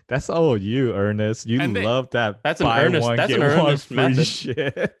 That's all you, Ernest. You And they- love that. That's an buy earnest- one, that's get an one earnest free method.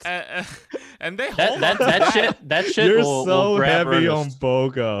 shit. And they hold That on to that shit that shit You're will so grab heavy Ernest. on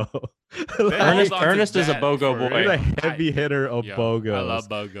BOGO. They hold on to Ernest is a that BOGO for boy. You're real. the heavy hitter of Yo, BOGOs. I love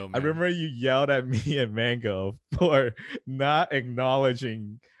BOGO, man. I remember you yelled at me and Mango for not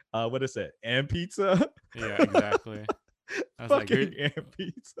acknowledging what is it? And pizza? Yeah, exactly. I was like, Fucking you're- and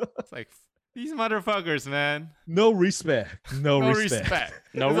pizza. it's like these motherfuckers, man. No respect. No, No respect. respect.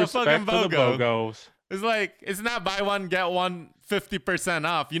 No It's a respect fucking for the BOGO. BOGOs. It's like it's not buy one get one 50%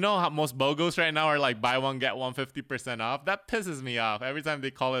 off. You know how most BOGOs right now are like buy one get one 50% off. That pisses me off every time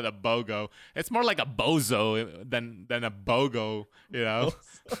they call it a BOGO. It's more like a bozo than a BOGO. You know,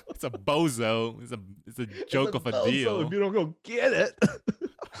 it's a bozo. It's a joke of a Also, deal. if you don't go get it,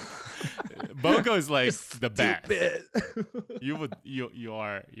 BOGO is like it's the best. stupid. You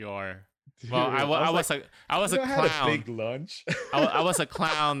are. Dude, Well, I was a you know, I had a clown. big lunch. I was a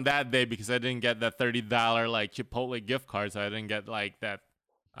clown that day because I didn't get that $30 like Chipotle gift card, so I didn't get like that,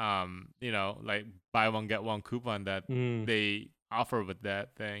 like buy one get one coupon that they offer with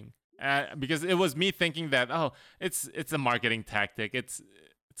that thing. Because it was me thinking that it's a marketing tactic. It's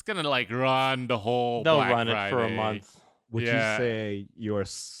gonna like run the whole. They'll Black run it for a Friday. month. Would Yeah. you say you're a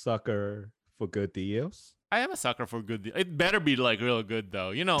sucker for good deals? I am a sucker for good deal. It better be like real good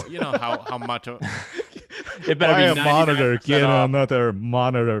though. You know how much. It better Buy be a monitor, 99% get off. another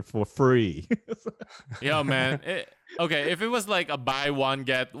monitor for free. Yo, man. Okay, if it was like a buy one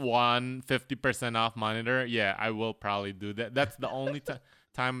get one 50% off monitor, yeah, I will probably do that. That's the only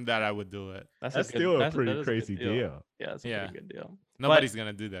time that I would do it. That's good- still a that pretty is crazy good deal. Yeah, it's a Yeah. pretty good deal. Nobody's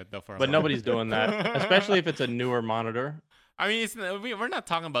gonna do that though. For a But monitor. nobody's doing that, especially if it's a newer monitor. I mean, we're not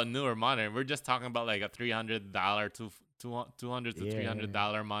talking about newer monitor. We're just talking about like a $300 to $200 to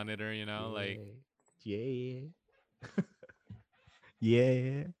 $300 monitor. You know, like yeah,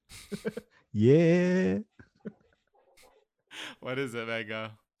 yeah, yeah. what is it,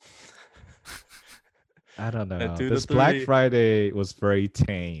 Vega? I don't know. 2 to This Black 3. Friday was very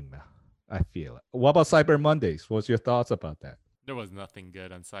tame. I feel it. What about Cyber Mondays? What's your thoughts about that? There was nothing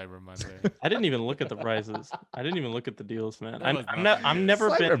good on Cyber Monday. I didn't even look at the prices. I didn't even look at the deals, man. That was I'm nothing. never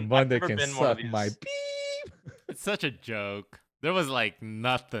Cyber been. I've Monday never can been one of suck my these. beep. It's such a joke. There was like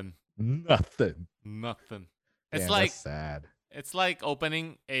nothing. Nothing. It's Damn, like that's sad. it's like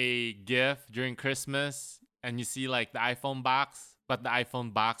opening a gift during Christmas and you see like the iPhone box, but the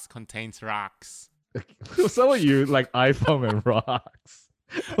iPhone box contains rocks. Some of you like iPhone and rocks.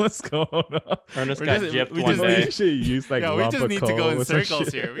 What's going on? Ernest We're got just- gypped we one just- day. You should use like Yeah, we just lump of need to go coal in or some circles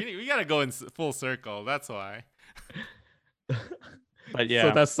shit. here. We gotta go in full circle. That's why. But yeah,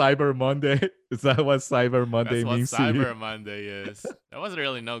 So that's Cyber Monday. Is that what Cyber Monday That's what means to you? Cyber Monday is. That was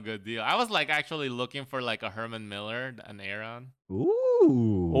really no good deal. I was like actually looking for like a Herman Miller, an Aeron.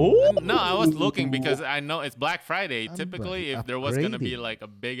 Ooh. No, I was looking because I know it's Black Friday. I'm Typically, gonna if there was gonna be upgrade like a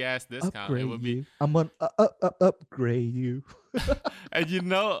big ass discount, it Upgrade would be. you. I'm gonna upgrade you.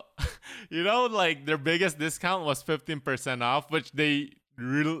 And like their biggest discount was 15% off, which they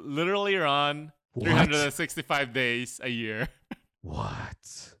literally run What? 365 days a year. What?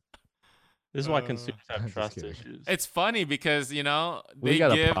 this is why Uh, consumers I'm have just trust kidding. issues. It's funny because We they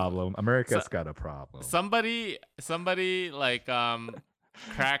got give a problem. America's got a problem. somebody like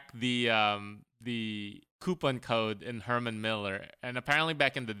cracked the coupon code in Herman Miller, and apparently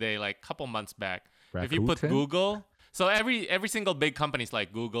back in the day, like a couple months back, if you put Rakuten? Google, so every single big companies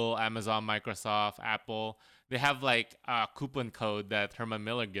like Google, Amazon, Microsoft, Apple, they have like a coupon code that Herman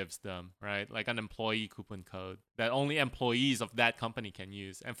Miller gives them, right? Like an employee coupon code that only employees of that company can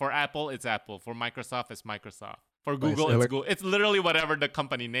use. And for Apple, it's Apple. For Microsoft, it's Microsoft. For But it's Google, it's elec- Google. It's literally whatever the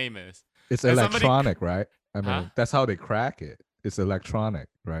company name is. It's and somebody- electronic, right? I mean, Huh? that's how they crack it. It's electronic,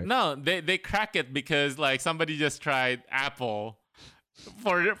 right? No, they crack it because like somebody just tried Apple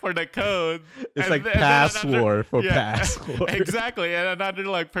for the code. It's and like then another- password for yeah, password. Exactly. And another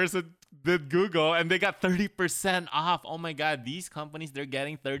like person did Google and they got 30% off. Oh my God, these companies, they're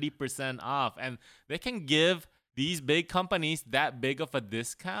getting 30% off. And they can give these big companies that big of a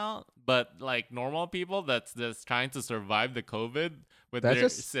discount, but like normal people that's just trying to survive the COVID with That's their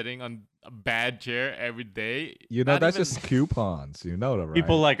just- sitting on a bad chair every day. You know, not that's even- just coupons. You know that, right?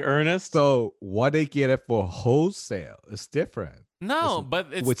 People like Ernest. So what they get it for wholesale is different. No, but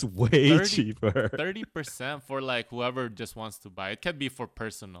it's way 30 cheaper. 30% for like whoever just wants to buy. It can be for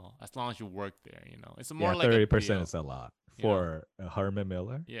personal as long as you work there, It's more Yeah, like 30% a is a lot you for a Herman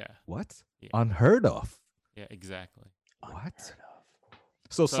Miller. Yeah. What? Yeah. Unheard of. Yeah, exactly. What?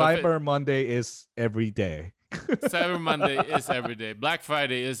 So So if Cyber Monday is every day. Cyber Monday is every day. Black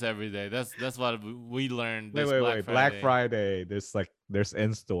Friday is every day. That's what we learned Wait, this wait, Black wait. Friday. Black Friday. There's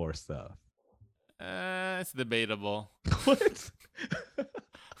in-store stuff. It's debatable. What?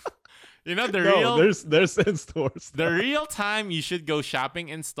 You know the No, real there's in-store stuff. the real time you should go shopping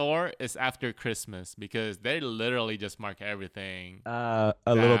in store is after Christmas because they literally just mark everything. A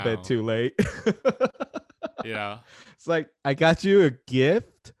little bit Down. too late. You know. It's like I got you a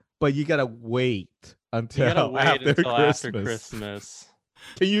gift, but you gotta wait You until gotta wait after until Christmas. after Christmas.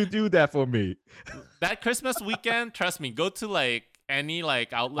 Can you do that for me? That Christmas weekend, trust me, go to like any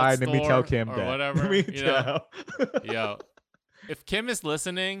like outlet All right, store let me tell Kim or that. whatever. Let me you know? tell. Yo, if Kim is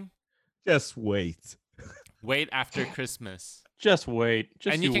listening, Just wait. wait after Christmas. Just wait.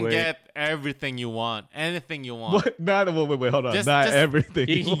 Just and you can wait. get everything you want, anything you want. What? Not wait, hold on. Just- Not just- everything.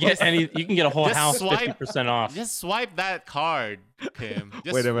 You can get you can get a whole Just house swipe- 50% off. Just swipe that card, Kim.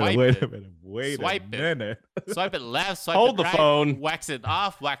 Just Wait a minute. swipe Wait it. a minute. Wait Swipe a it. minute. Swipe it left, swipe Hold it the right, phone. wax it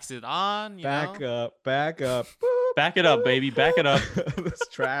off, wax it on. You Back know? up. Back up. Back it up, baby. Back it up. It's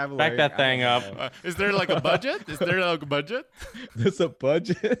traveling. Back that I thing don't up. know. Is there like a budget? Is there like a budget? There's a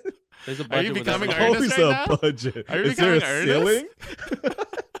budget. There's a Are you budget with becoming everything. Ernest Always right a now? budget. Are you Is there a becoming ceiling?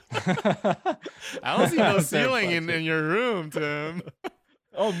 I don't see no Is there a ceiling in budget? your room, Tim.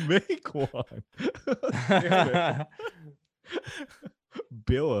 I'll make one. Damn it.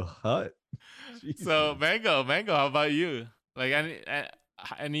 Build a hut. So Jesus. Mango, how about you? Like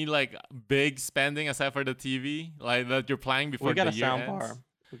any like big spending aside for the TV, like that you're planning before We got the a year sound ends? bar.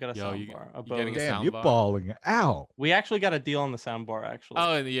 We got a Yo, sound you- bar. you getting a Bose. Damn, sound you're bar? balling out. We actually got a deal on the sound bar. Actually,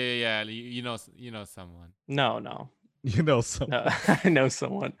 Oh yeah. You know someone. no. You know something. No, I know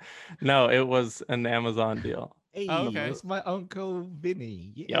someone. No, it was an Amazon deal. Hey, Oh, okay. it's my uncle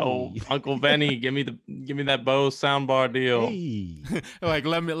Vinny. Yo, Yay. Uncle Benny, give me that Bose soundbar deal. Hey. Like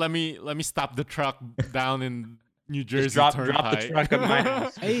let me stop the truck down in New Jersey Just drop the Turnpike. truck at my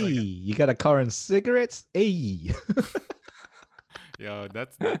house. Hey, you got a car and cigarettes? Hey. Yo,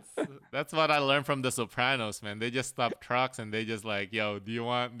 that's what I learned from The Sopranos, man. They just stop trucks and they just like, yo, do you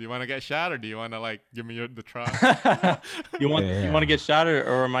want to get shot or do you want to like give me the truck? you want Yeah. to get shot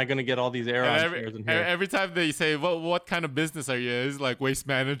or am I gonna get all these air And on every, chairs in every here? every time they say, what kind of business are you? It's like waste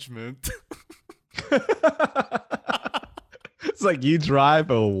management. It's like you drive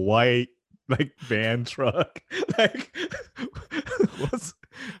a white like van truck. Like let's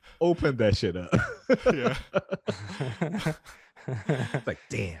open that shit up. Yeah. It's like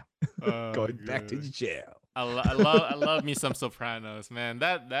damn. Oh, Going back to good. jail. I love me some Sopranos, man.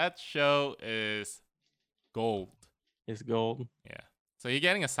 That show is gold. It's gold. Yeah. So you're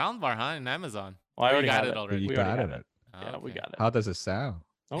getting a soundbar, huh, in Amazon? Well, I Or you already got got it it. already. You We got already it. have it. Yeah, we Okay. got it. How does it sound?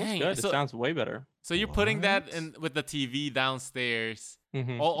 Oh, it's Dang, good. so- It sounds way better. So you're putting that What? in with the TV downstairs.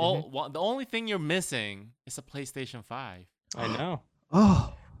 Mhm, The only thing you're missing is a PlayStation 5. I know.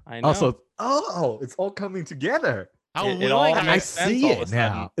 Oh, I know. also, it's all coming together. How It willing all are I you? makes sense see all of a it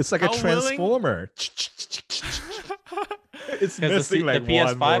sudden. now. It's like a How willing- transformer. It's Because missing like the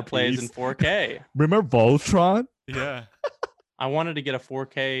one more PS5 plays in piece. 4K. Remember Voltron? Yeah. I wanted to get a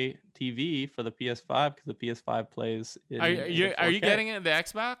 4K TV for the PS5 because the PS5 plays. Are you 4K. getting it in the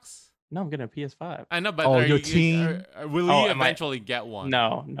Xbox? No, I'm getting a PS5. I know, but Oh, are your you, team- will Oh, you am I- eventually get one?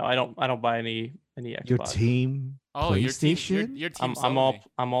 No, I don't buy any Xbox. Your team Oh, PlayStation? Your team. I'm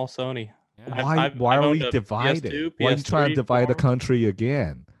all Sony. Yeah. I've- Why I've are owned we a divided? PS2, Why are you trying to PS3, divide the 4. country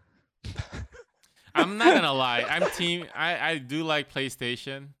again? I'm not gonna lie. I do like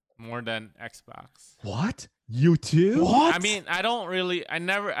PlayStation more than Xbox. What? You too? What? I mean, I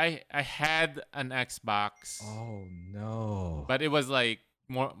had an Xbox, Oh no. but it was like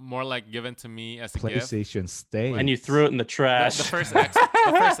more like given to me as a gift. PlayStation stays. And you threw it in the The, trash. the first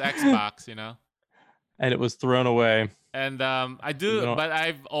Xbox, you know. and it was thrown away. And I do, You know- but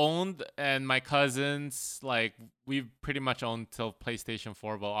I've owned, and my cousins, like, we've pretty much owned till PlayStation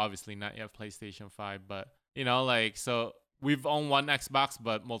 4. Well, obviously not yet PlayStation 5, but, you know, like, so we've owned one Xbox,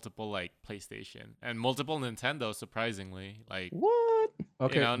 but multiple, like, PlayStation. And multiple Nintendo, surprisingly. Like, What?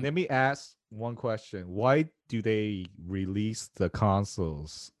 Okay, know, let me ask one question. Why do they release the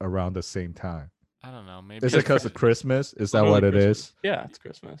consoles around the same time? I don't know. Maybe Is it because of Christmas? Is that Literally what it Christmas. is? Yeah, it's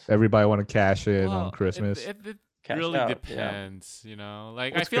Christmas. Everybody want to cash in Well, on Christmas? It Cashed really out, yeah. depends, you know?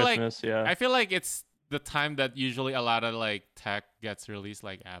 Like, It's I feel Christmas, yeah. I feel like it's the time that usually a lot of, like, tech gets released,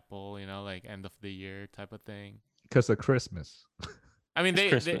 like Apple, you know, like, end of the year type of thing. Because of Christmas. I mean, It's they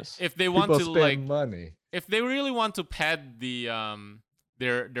Christmas. if they want People to spend like money. if they really want to pad the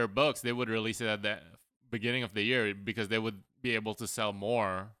their books, they would release it at the beginning of the year because they would be able to sell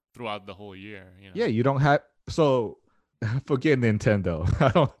more throughout the whole year. You know? Yeah, you don't have. So forget Nintendo.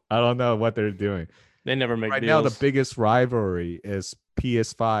 I don't know what they're doing. They never make Right deals. now the biggest rivalry is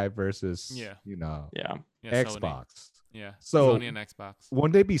PS5 versus Yeah. Yeah. Yeah, Sony. Xbox. Yeah, So Sony and Xbox.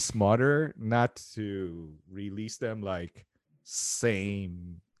 wouldn't they be smarter not to release them like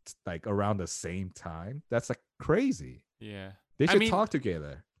same, like around the same time? That's like crazy. Yeah. They I should mean- talk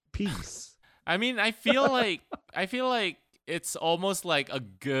together. Peace. I mean, I feel like it's almost like a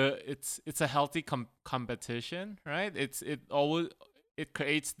good. It's a healthy competition, right? It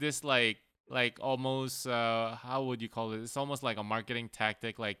creates this like almost how would you call it? It's almost like a marketing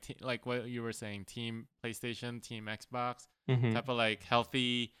tactic, like what you were saying, Team PlayStation, Team Xbox, Mhm. type of like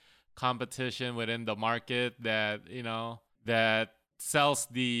healthy competition within the market that that sells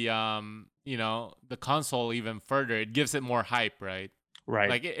the the console even further. It gives it more hype, right? Right.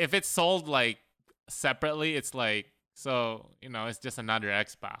 Like if it's sold like separately, it's like it's just another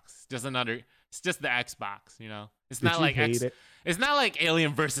Xbox. It's just the Xbox, It's Did not you like hate it? It's not like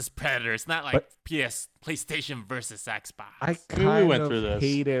Alien versus Predator. It's not like But- PlayStation versus Xbox. I We kind went of through this.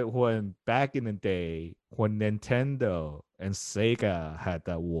 hated when back in the day when Nintendo and Sega had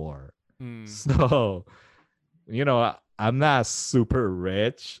that war. Hmm. So, I'm not super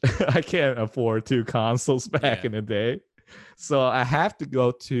rich. I can't afford two consoles back Yeah. in the day. So I have to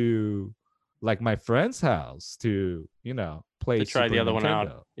go to like my friend's house to, play To try Super the other one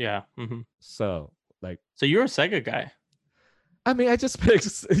Nintendo. out. Yeah. Mhm. So, like, So you're a Sega guy. I mean, I just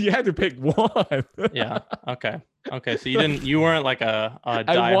picked, you had to pick one. Yeah. Okay. Okay. So you weren't like a I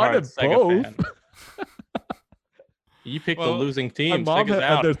diehard wanted Sega both. fan. You picked Well, the losing My team. mom Sega's had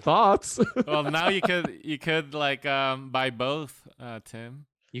out. other thoughts. Well, now you could like buy both, Tim.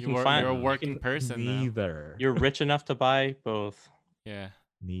 You can You're find. a you working can- person now. Neither. You're rich enough to buy both. Yeah,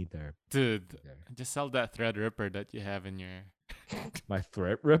 Neither. dude. Okay. Just sell that Threadripper that you have in your. My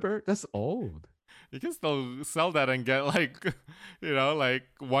Threadripper? That's old. You can still sell that and get like, like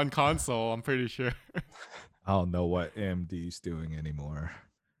one console. I'm pretty sure. I don't know what AMD's doing anymore.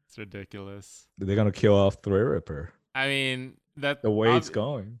 It's ridiculous. They're gonna kill off Threadripper. I mean that The way it's ob-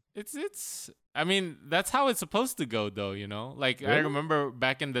 going. It's. I mean that's how it's supposed to go, though. Like I Really? remember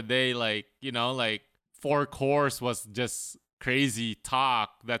back in the day, like like 4 cores was just crazy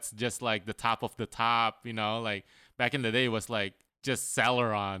talk. That's just like the top of the top. Like back in the day was like just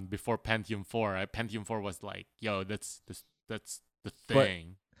Celeron before Pentium 4. Right? Pentium 4 was like, yo, that's the But-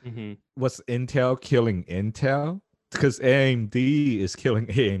 thing. Hmm. Was Intel killing Intel? Because AMD is killing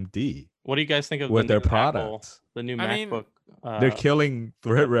AMD What do you guys think of with the their new Apple, products. the new I mean, MacBook? They're killing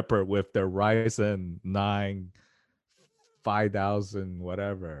Threadripper with their Ryzen 9 5000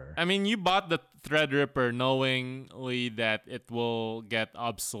 whatever. I mean, you bought the Threadripper knowingly that it will get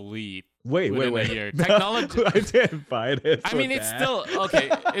obsolete. Wait. within a year. No, Technology- I didn't buy it. I mean, it's still okay.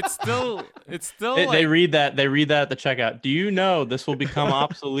 It's still they like, read that. They read that at the checkout. Do you know this will become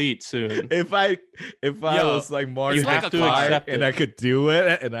obsolete soon? If I Yo, was like Mark it's like a car. McFly and I could do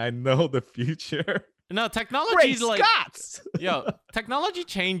it and I know the future. no technology. Great Like Scots! technology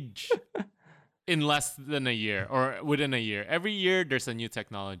change in less than a year or within a year. Every year there's a new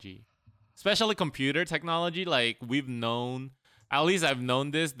technology, especially computer technology. Like we've known, at least I've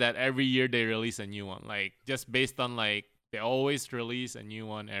known this, that every year they release a new one. Like just based on like they always release a new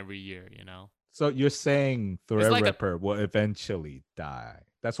one every year. So you're saying It's like a- Threadripper will eventually die.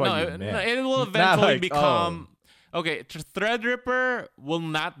 That's what No, you it, meant. no, it will Not eventually like, become. Okay, Threadripper will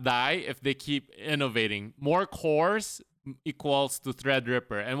not die if they keep innovating. More cores equals to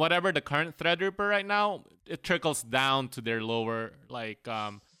Threadripper, and whatever the current Threadripper right now, it trickles down to their lower like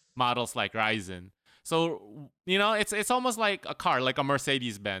models like Ryzen. So it's almost like a car, like a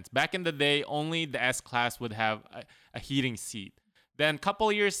Mercedes Benz. Back in the day, only the S class would have a heating seat. Then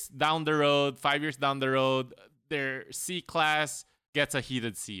couple years down the road, 5 years down the road, their C class gets a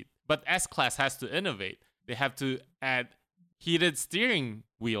heated seat. But S class has to innovate. They have to add heated steering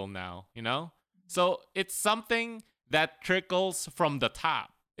wheel now, So it's something that trickles from the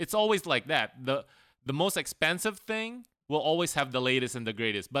top. It's always like that. The most expensive thing will always have the latest and the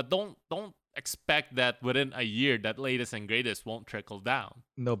greatest. But don't expect that within a year that latest and greatest won't trickle down.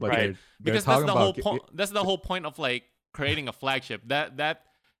 No, but Right. they're Because that's talking the whole about point. That's the whole point of like creating a flagship. That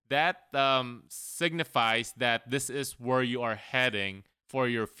signifies that this is where you are heading for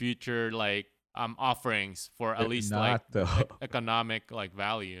your future like offerings for at They're least not, like though. economic like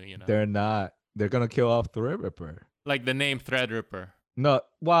value. They're not. They're gonna kill off Threadripper. Like the name Threadripper. No,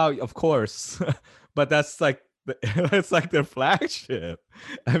 well, of course, but that's like that's like their flagship.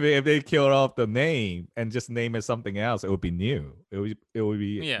 I mean, if they killed off the name and just name it something else, it would be new. It would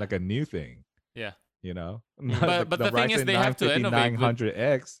be Yeah. like a new thing. Yeah. You know. But the thing is they have to innovate with-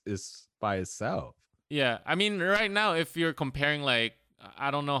 900X is by itself. Yeah, I mean, right now, if you're comparing, like,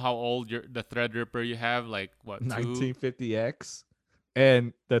 I don't know how old the Threadripper you have, like, what, 1950X,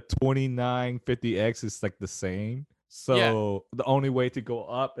 and the 2950X is like the same. Yeah, So the only way to go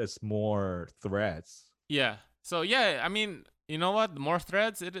up is more threads. yeah. So yeah, I mean, you know what? The more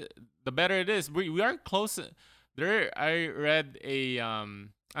threads, the better it is. We are close. There, I read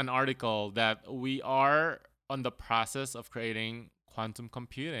an article that we are on the process of creating quantum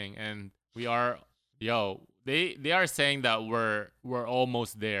computing, and we are, they are saying that we're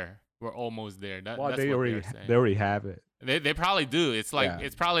almost there. We're almost there. Well, That's they what already they're saying. they already have it, They probably do. It's like Yeah.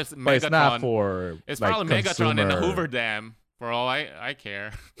 it's probably but it's not Megatron. for It's like probably Megatron in the consumer- Hoover Dam for all I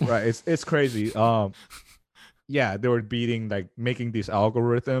care. Right, it's crazy. Yeah, they were beating, like, making these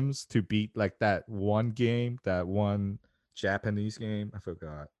algorithms to beat like that one Japanese game. I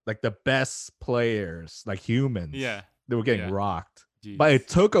forgot. Like the best players, like humans. Yeah. They were getting Yeah. rocked. Jeez. But it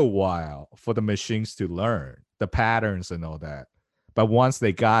took a while for the machines to learn the patterns and all that. But once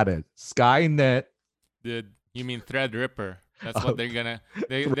they got it, Skynet, Dude, you mean Threadripper? That's Oh, what they're gonna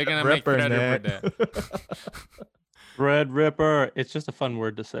gonna make Ripper Threadripper net. that. Threadripper. It's just a fun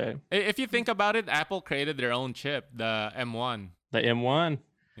word to say. If you think about it, Apple created their own chip, the M1. The M1.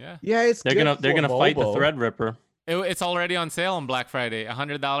 Yeah, Yeah, it's They're good gonna for fight the mobile. Threadripper it's already on sale on Black Friday,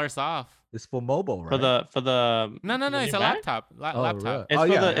 $100 off. It's for mobile, right? for the No, the it's new a Mac? laptop. Oh, Laptop. really? It's Oh,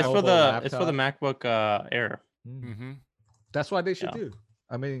 for yeah, the it's for mobile the it's for the laptop. MacBook Air. Mm. Mm-hmm. That's what they should Yeah. do.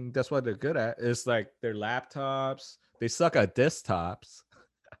 I mean, that's what they're good at. It's like their laptops. They suck at desktops.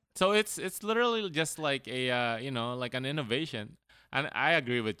 So it's literally just like a like an innovation, and I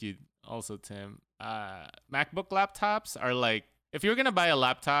agree with you also, Tim. MacBook laptops are like, if you're gonna buy a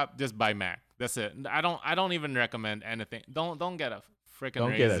laptop, just buy Mac. That's it. I don't even recommend anything. Don't get a freaking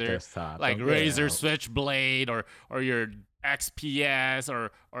Don't get a Razer, desktop. like Don't get Razer a- Switchblade or your XPS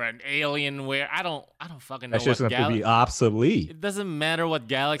or an Alienware. I don't fucking know That's just what going to be obsolete. it doesn't matter what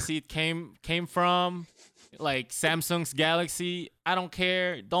Galaxy it came from, like Samsung's Galaxy. I don't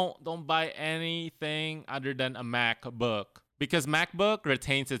care. Don't buy anything other than a MacBook, because MacBook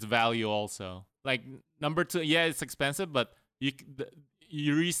retains its value also. Like number two, yeah, it's expensive, but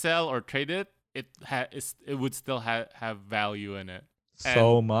you resell or trade it, it would still have value in it.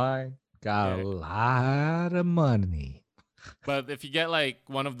 So mine got Yeah. a lot of money. But if you get like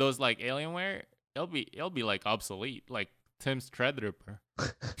one of those like Alienware, it'll be like obsolete, like Tim's Threadripper.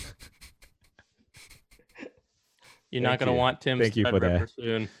 You're not Thank gonna you. want Tim's Thank you for Threadripper that.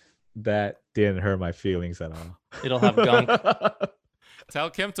 soon. That didn't hurt my feelings at all. It'll have gunk. Tell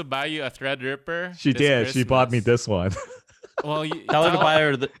Kim to buy you a Threadripper. She this did. She bought me Christmas. this one. Well, Tell her to buy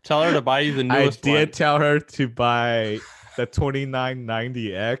her. Tell her to buy you the I newest did one. tell her to buy the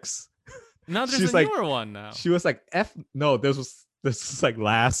 2990X. No, there's she's a like- newer one now. She was like, No, this was like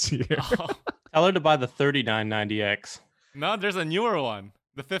last year. Oh, Tell her to buy the 3990X. no, there's a newer one.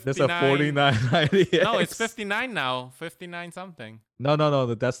 The 59. There's a 4990X. No, it's 59 now. 59 something. No,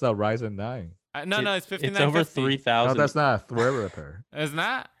 that's the Ryzen 9. No, it's 59. It's over 3,000. No, that's not a Threadripper. It's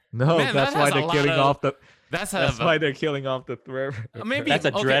not. No, Man, that's that why has a they're lot killing of- off the. That's That's why they're killing off the Threadripper. Maybe- That's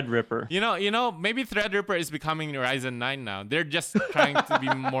a okay. Dreadripper. You know, maybe Threadripper is becoming Ryzen 9 now. They're just trying to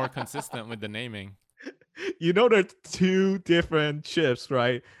be more consistent with the naming. You know, there's two different chips,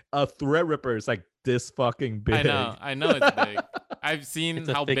 right? A Threadripper is like this fucking big. I know it's big. I've seen It's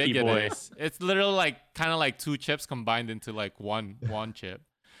a how thicky big it boy. is. It's literally like kind of like two chips combined into like one chip.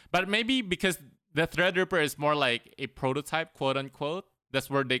 But maybe because the Threadripper is more like a prototype, quote unquote. That's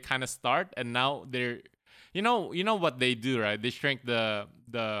where they kind of start, and now they're, you know what they do, right? They shrink the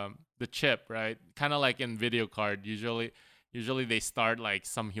chip, right? Kind of like in video card. Usually they start like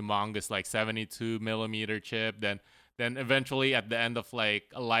some humongous like 72 millimeter chip, then eventually at the end of like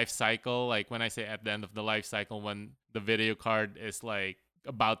a life cycle, like when I say at the end of the life cycle, when the video card is like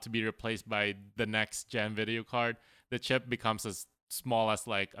about to be replaced by the next gen video card, the chip becomes as small as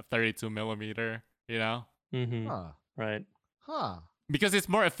like a 32 millimeter, Mm-hmm. Huh. Right. Huh. because it's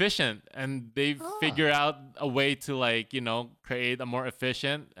more efficient, and they figure out a way to like create a more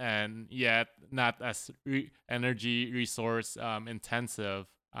efficient and yet not as energy resource intensive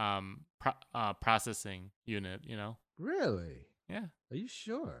processing unit. Really? Yeah. Are you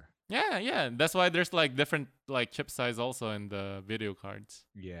sure? Yeah. That's why there's like different like chip size also in the video cards.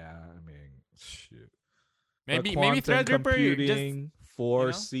 Yeah. I mean, shoot. Maybe quantum Threadripper just computing, four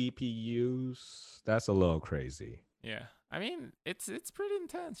know? CPUs. That's a little crazy. yeah. I mean, it's pretty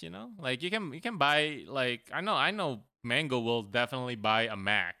intense, Like you can buy like I know Mango will definitely buy a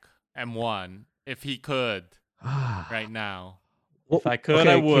Mac M1 if he could right now. If I could,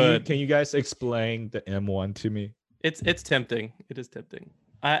 I would. Can you guys explain the M1 to me? It's tempting. It is tempting.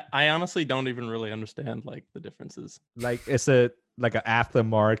 I honestly don't even really understand like the differences. Like, is it like an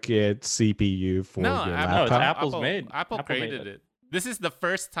aftermarket CPU for No, your No, it's laptop? Apple's made. Apple Apple made created it. it. This is the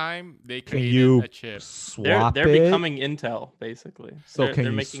first time they Can created you a chip. swap They're it? becoming Intel basically. So they're, can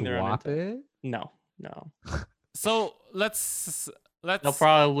they're you making their own swap Intel. it? No. So let's They'll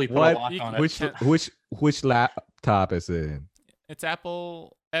probably put a What? lock on it. Which laptop is it in? It's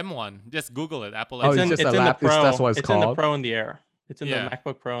Apple M1. Just Google it. Apple Oh, M1. it's just a in the lap. Pro. That's what it's in the called. Pro and the Air. It's in Yeah. the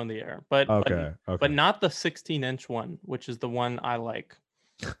MacBook Pro and the Air. But Okay. but not the 16-inch one, which is the one I like.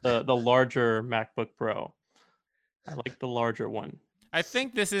 The larger MacBook Pro. I like the larger one. I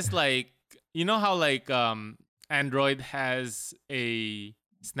think this is like, you know how like Android has a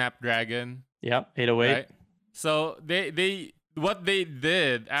Snapdragon, Yep, 808. right? So they what they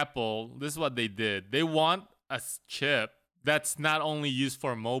did, Apple, this is what they did. They want a chip that's not only used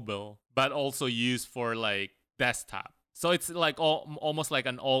for mobile but also used for like desktop. So it's like almost like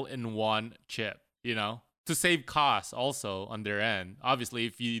an all-in-one chip, you know, to save costs also on their end. Obviously,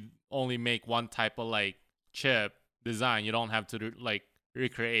 if you only make one type of like chip design, you don't have to like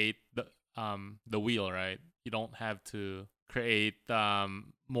recreate the wheel, right? You don't have to create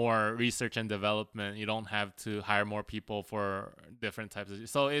more research and development. You don't have to hire more people for different types of.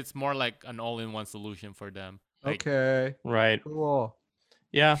 So it's more like an all-in-one solution for them. Like, Okay. Right. Cool.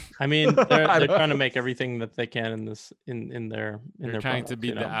 Yeah, I mean they're trying to make everything that they can in this in their they're trying to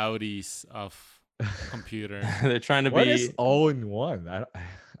be the Audis of computer. They're trying to What be is all in one? I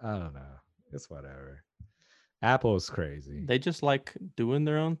don't know. It's whatever. Apple's crazy. They just like doing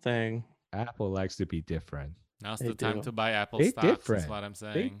their own thing. Apple likes to be different. Now's They the time do. to buy Apple They stocks. different. Is what I'm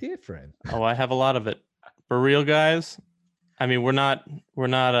They saying. different. Oh, I have a lot of it. For real, guys. I mean, we're not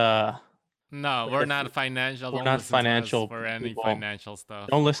No, we're not financial. We're Don't not listen to us financial for any people. financial stuff.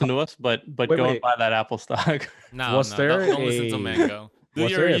 don't listen to us, but Wait, go and wait. buy that Apple stock. No, Was no, there don't listen to a- Mango. Do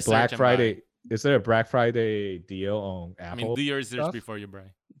Was your there a research Black and Friday? buy. Is there a Black Friday deal on I Apple? mean, do your research stuff? before you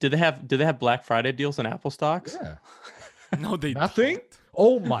buy. Do they have Black Friday deals in Apple stocks? Yeah. No, they Nothing? don't.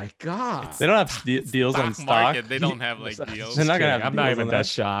 Oh my god. They don't have deals on Stock stock. market, they don't have like Just deals. They're not gonna kidding. have I'm not deals even on that that.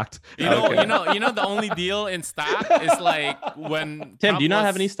 shocked. You know, Okay. you know, the only deal in stock is like when Tim, Trump do you not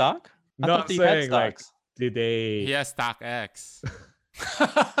have was- any stock? I No, thought I'm that you had saying like, stocks. did they? He has Stock X.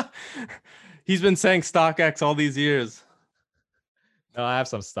 He's been saying StockX all these years. No, I have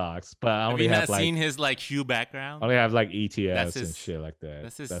some stocks, but I Have only you have not like seen his like Hue background? only have like ETFs and his- shit like that.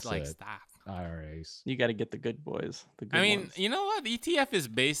 This is That's like it. stock. IRAs. You got to get the good boys. The good I mean, ones. you know what? ETF is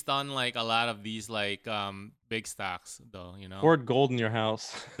based on like a lot of these like big stocks, though. You know, Hoard gold in your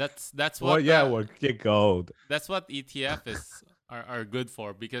house. that's what. Well, yeah, we'll get gold. That's what ETF is are good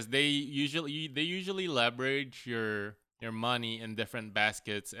for, because they usually leverage your money in different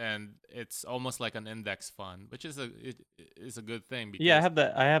baskets, and it's almost like an index fund, which is a good thing. Because, Yeah, I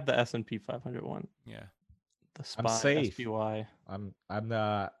have the S&P 500 one. yeah. The I'm SPY, safe. SPY. I'm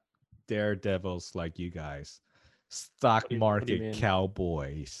not daredevils like you guys. Stock What do you market mean?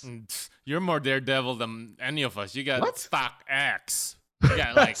 cowboys. You're more daredevil than any of us. You got What? Stock X. You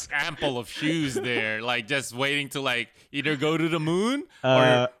got like ample of shoes there, like just waiting to like either go to the moon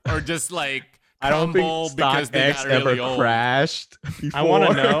or just like I don't crumble think because Stock they X got really ever old. crashed before. I want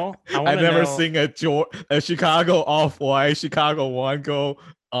to know. I never seen a Chicago Off-White Chicago one go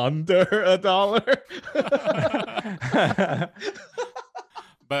under $1.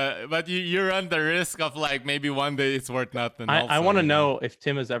 But you run the risk of like maybe one day it's worth nothing. I also, want to you know if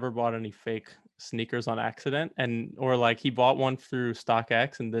Tim has ever bought any fake sneakers on accident, or like he bought one through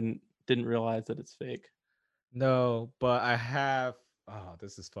StockX and didn't realize that it's fake. No, but I have. Oh,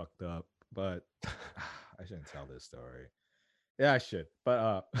 this is fucked up. But I shouldn't tell this story. Yeah, I should.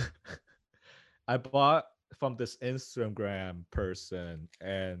 But I bought from this Instagram person,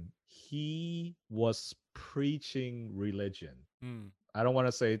 and he was preaching religion. Hmm. I don't want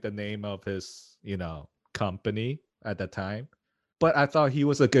to say the name of his, company at the time, but I thought he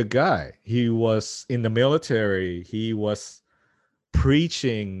was a good guy. He was in the military. He was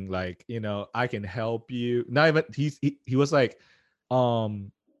preaching like, I can help you. Not even he was like,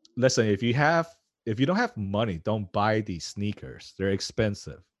 listen, if you don't have money, don't buy these sneakers. They're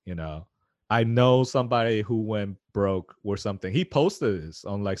expensive, I know somebody who went broke or something. He posted this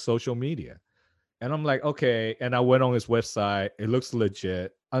on like social media. And I'm like, okay. And I went on his website. It looks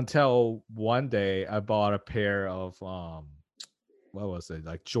legit. Until one day I bought a pair of what was it?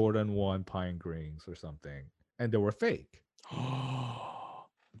 Like Jordan 1 Pine Greens or something. And they were fake.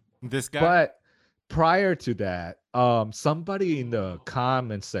 This guy. But prior to that, somebody in the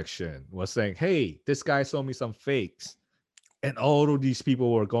comment section was saying, hey, this guy sold me some fakes. And all of these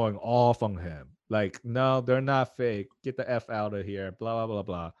people were going off on him. Like, no, they're not fake. Get the F out of here. Blah, blah, blah,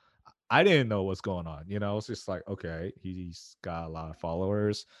 blah. I didn't know what's going on. You know, it's just like, okay, he's got a lot of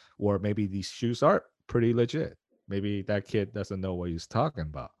followers, or maybe these shoes are pretty legit. Maybe that kid doesn't know what he's talking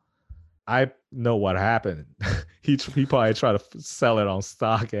about. I know what happened. he probably tried to sell it on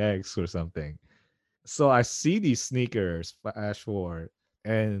StockX or something. So I see these sneakers, flash forward,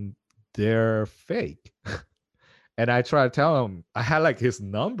 and they're fake. And I try to tell him, I had like his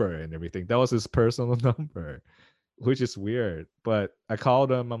number and everything. That was his personal number, which is weird. But I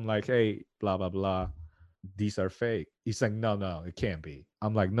called him. I'm like, hey, blah, blah, blah. These are fake. He's like, no, it can't be.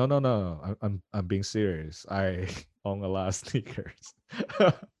 I'm like, no. I'm being serious. I own a lot of sneakers.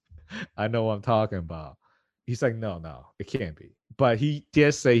 I know what I'm talking about. He's like, no, it can't be. But he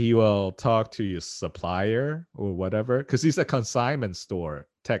did say he will talk to your supplier or whatever, because he's a consignment store,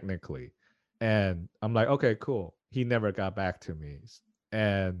 technically. And I'm like, okay, cool. He never got back to me.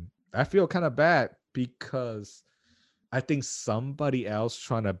 And I feel kind of bad because I think somebody else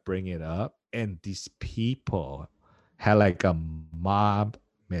trying to bring it up, and these people had like a mob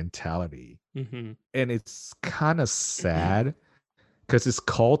mentality. Mm-hmm. And it's kind of sad because it's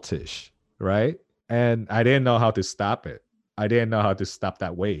cultish, right? And I didn't know how to stop it. I didn't know how to stop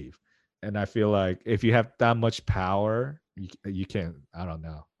that wave. And I feel like if you have that much power, you can, I don't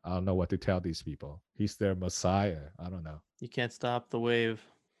know what to tell these people. He's their messiah. I don't know. You can't stop the wave.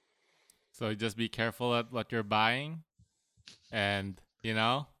 So just be careful at what you're buying. And, you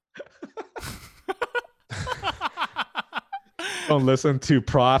know. Don't listen to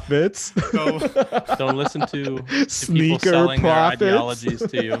prophets. Don't listen to sneaker people selling prophets. their ideologies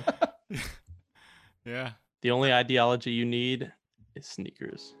to you. Yeah. The only ideology you need is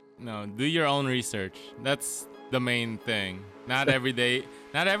sneakers. No, do your own research. That's the main thing. Not every day.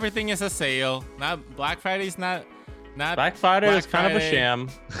 Not everything is a sale. Not Black Friday's not. Black Friday is kind of a sham.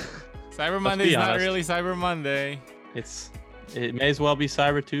 Cyber Monday is not really Cyber Monday. It may as well be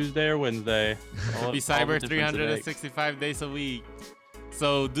Cyber Tuesday or Wednesday. It'll be Cyber 365 days a week.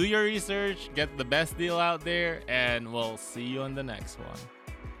 So do your research, get the best deal out there, and we'll see you on the next one.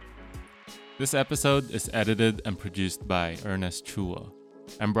 This episode is edited and produced by Ernest Chua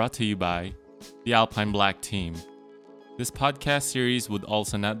and brought to you by the Alpine Black team. This podcast series would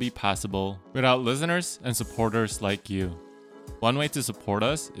also not be possible without listeners and supporters like you. One way to support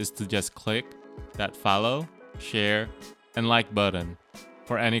us is to just click that follow, share, and like button.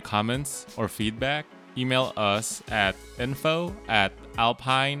 For any comments or feedback, email us at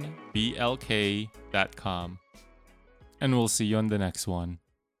info@alpineblk.com. And we'll see you on the next one.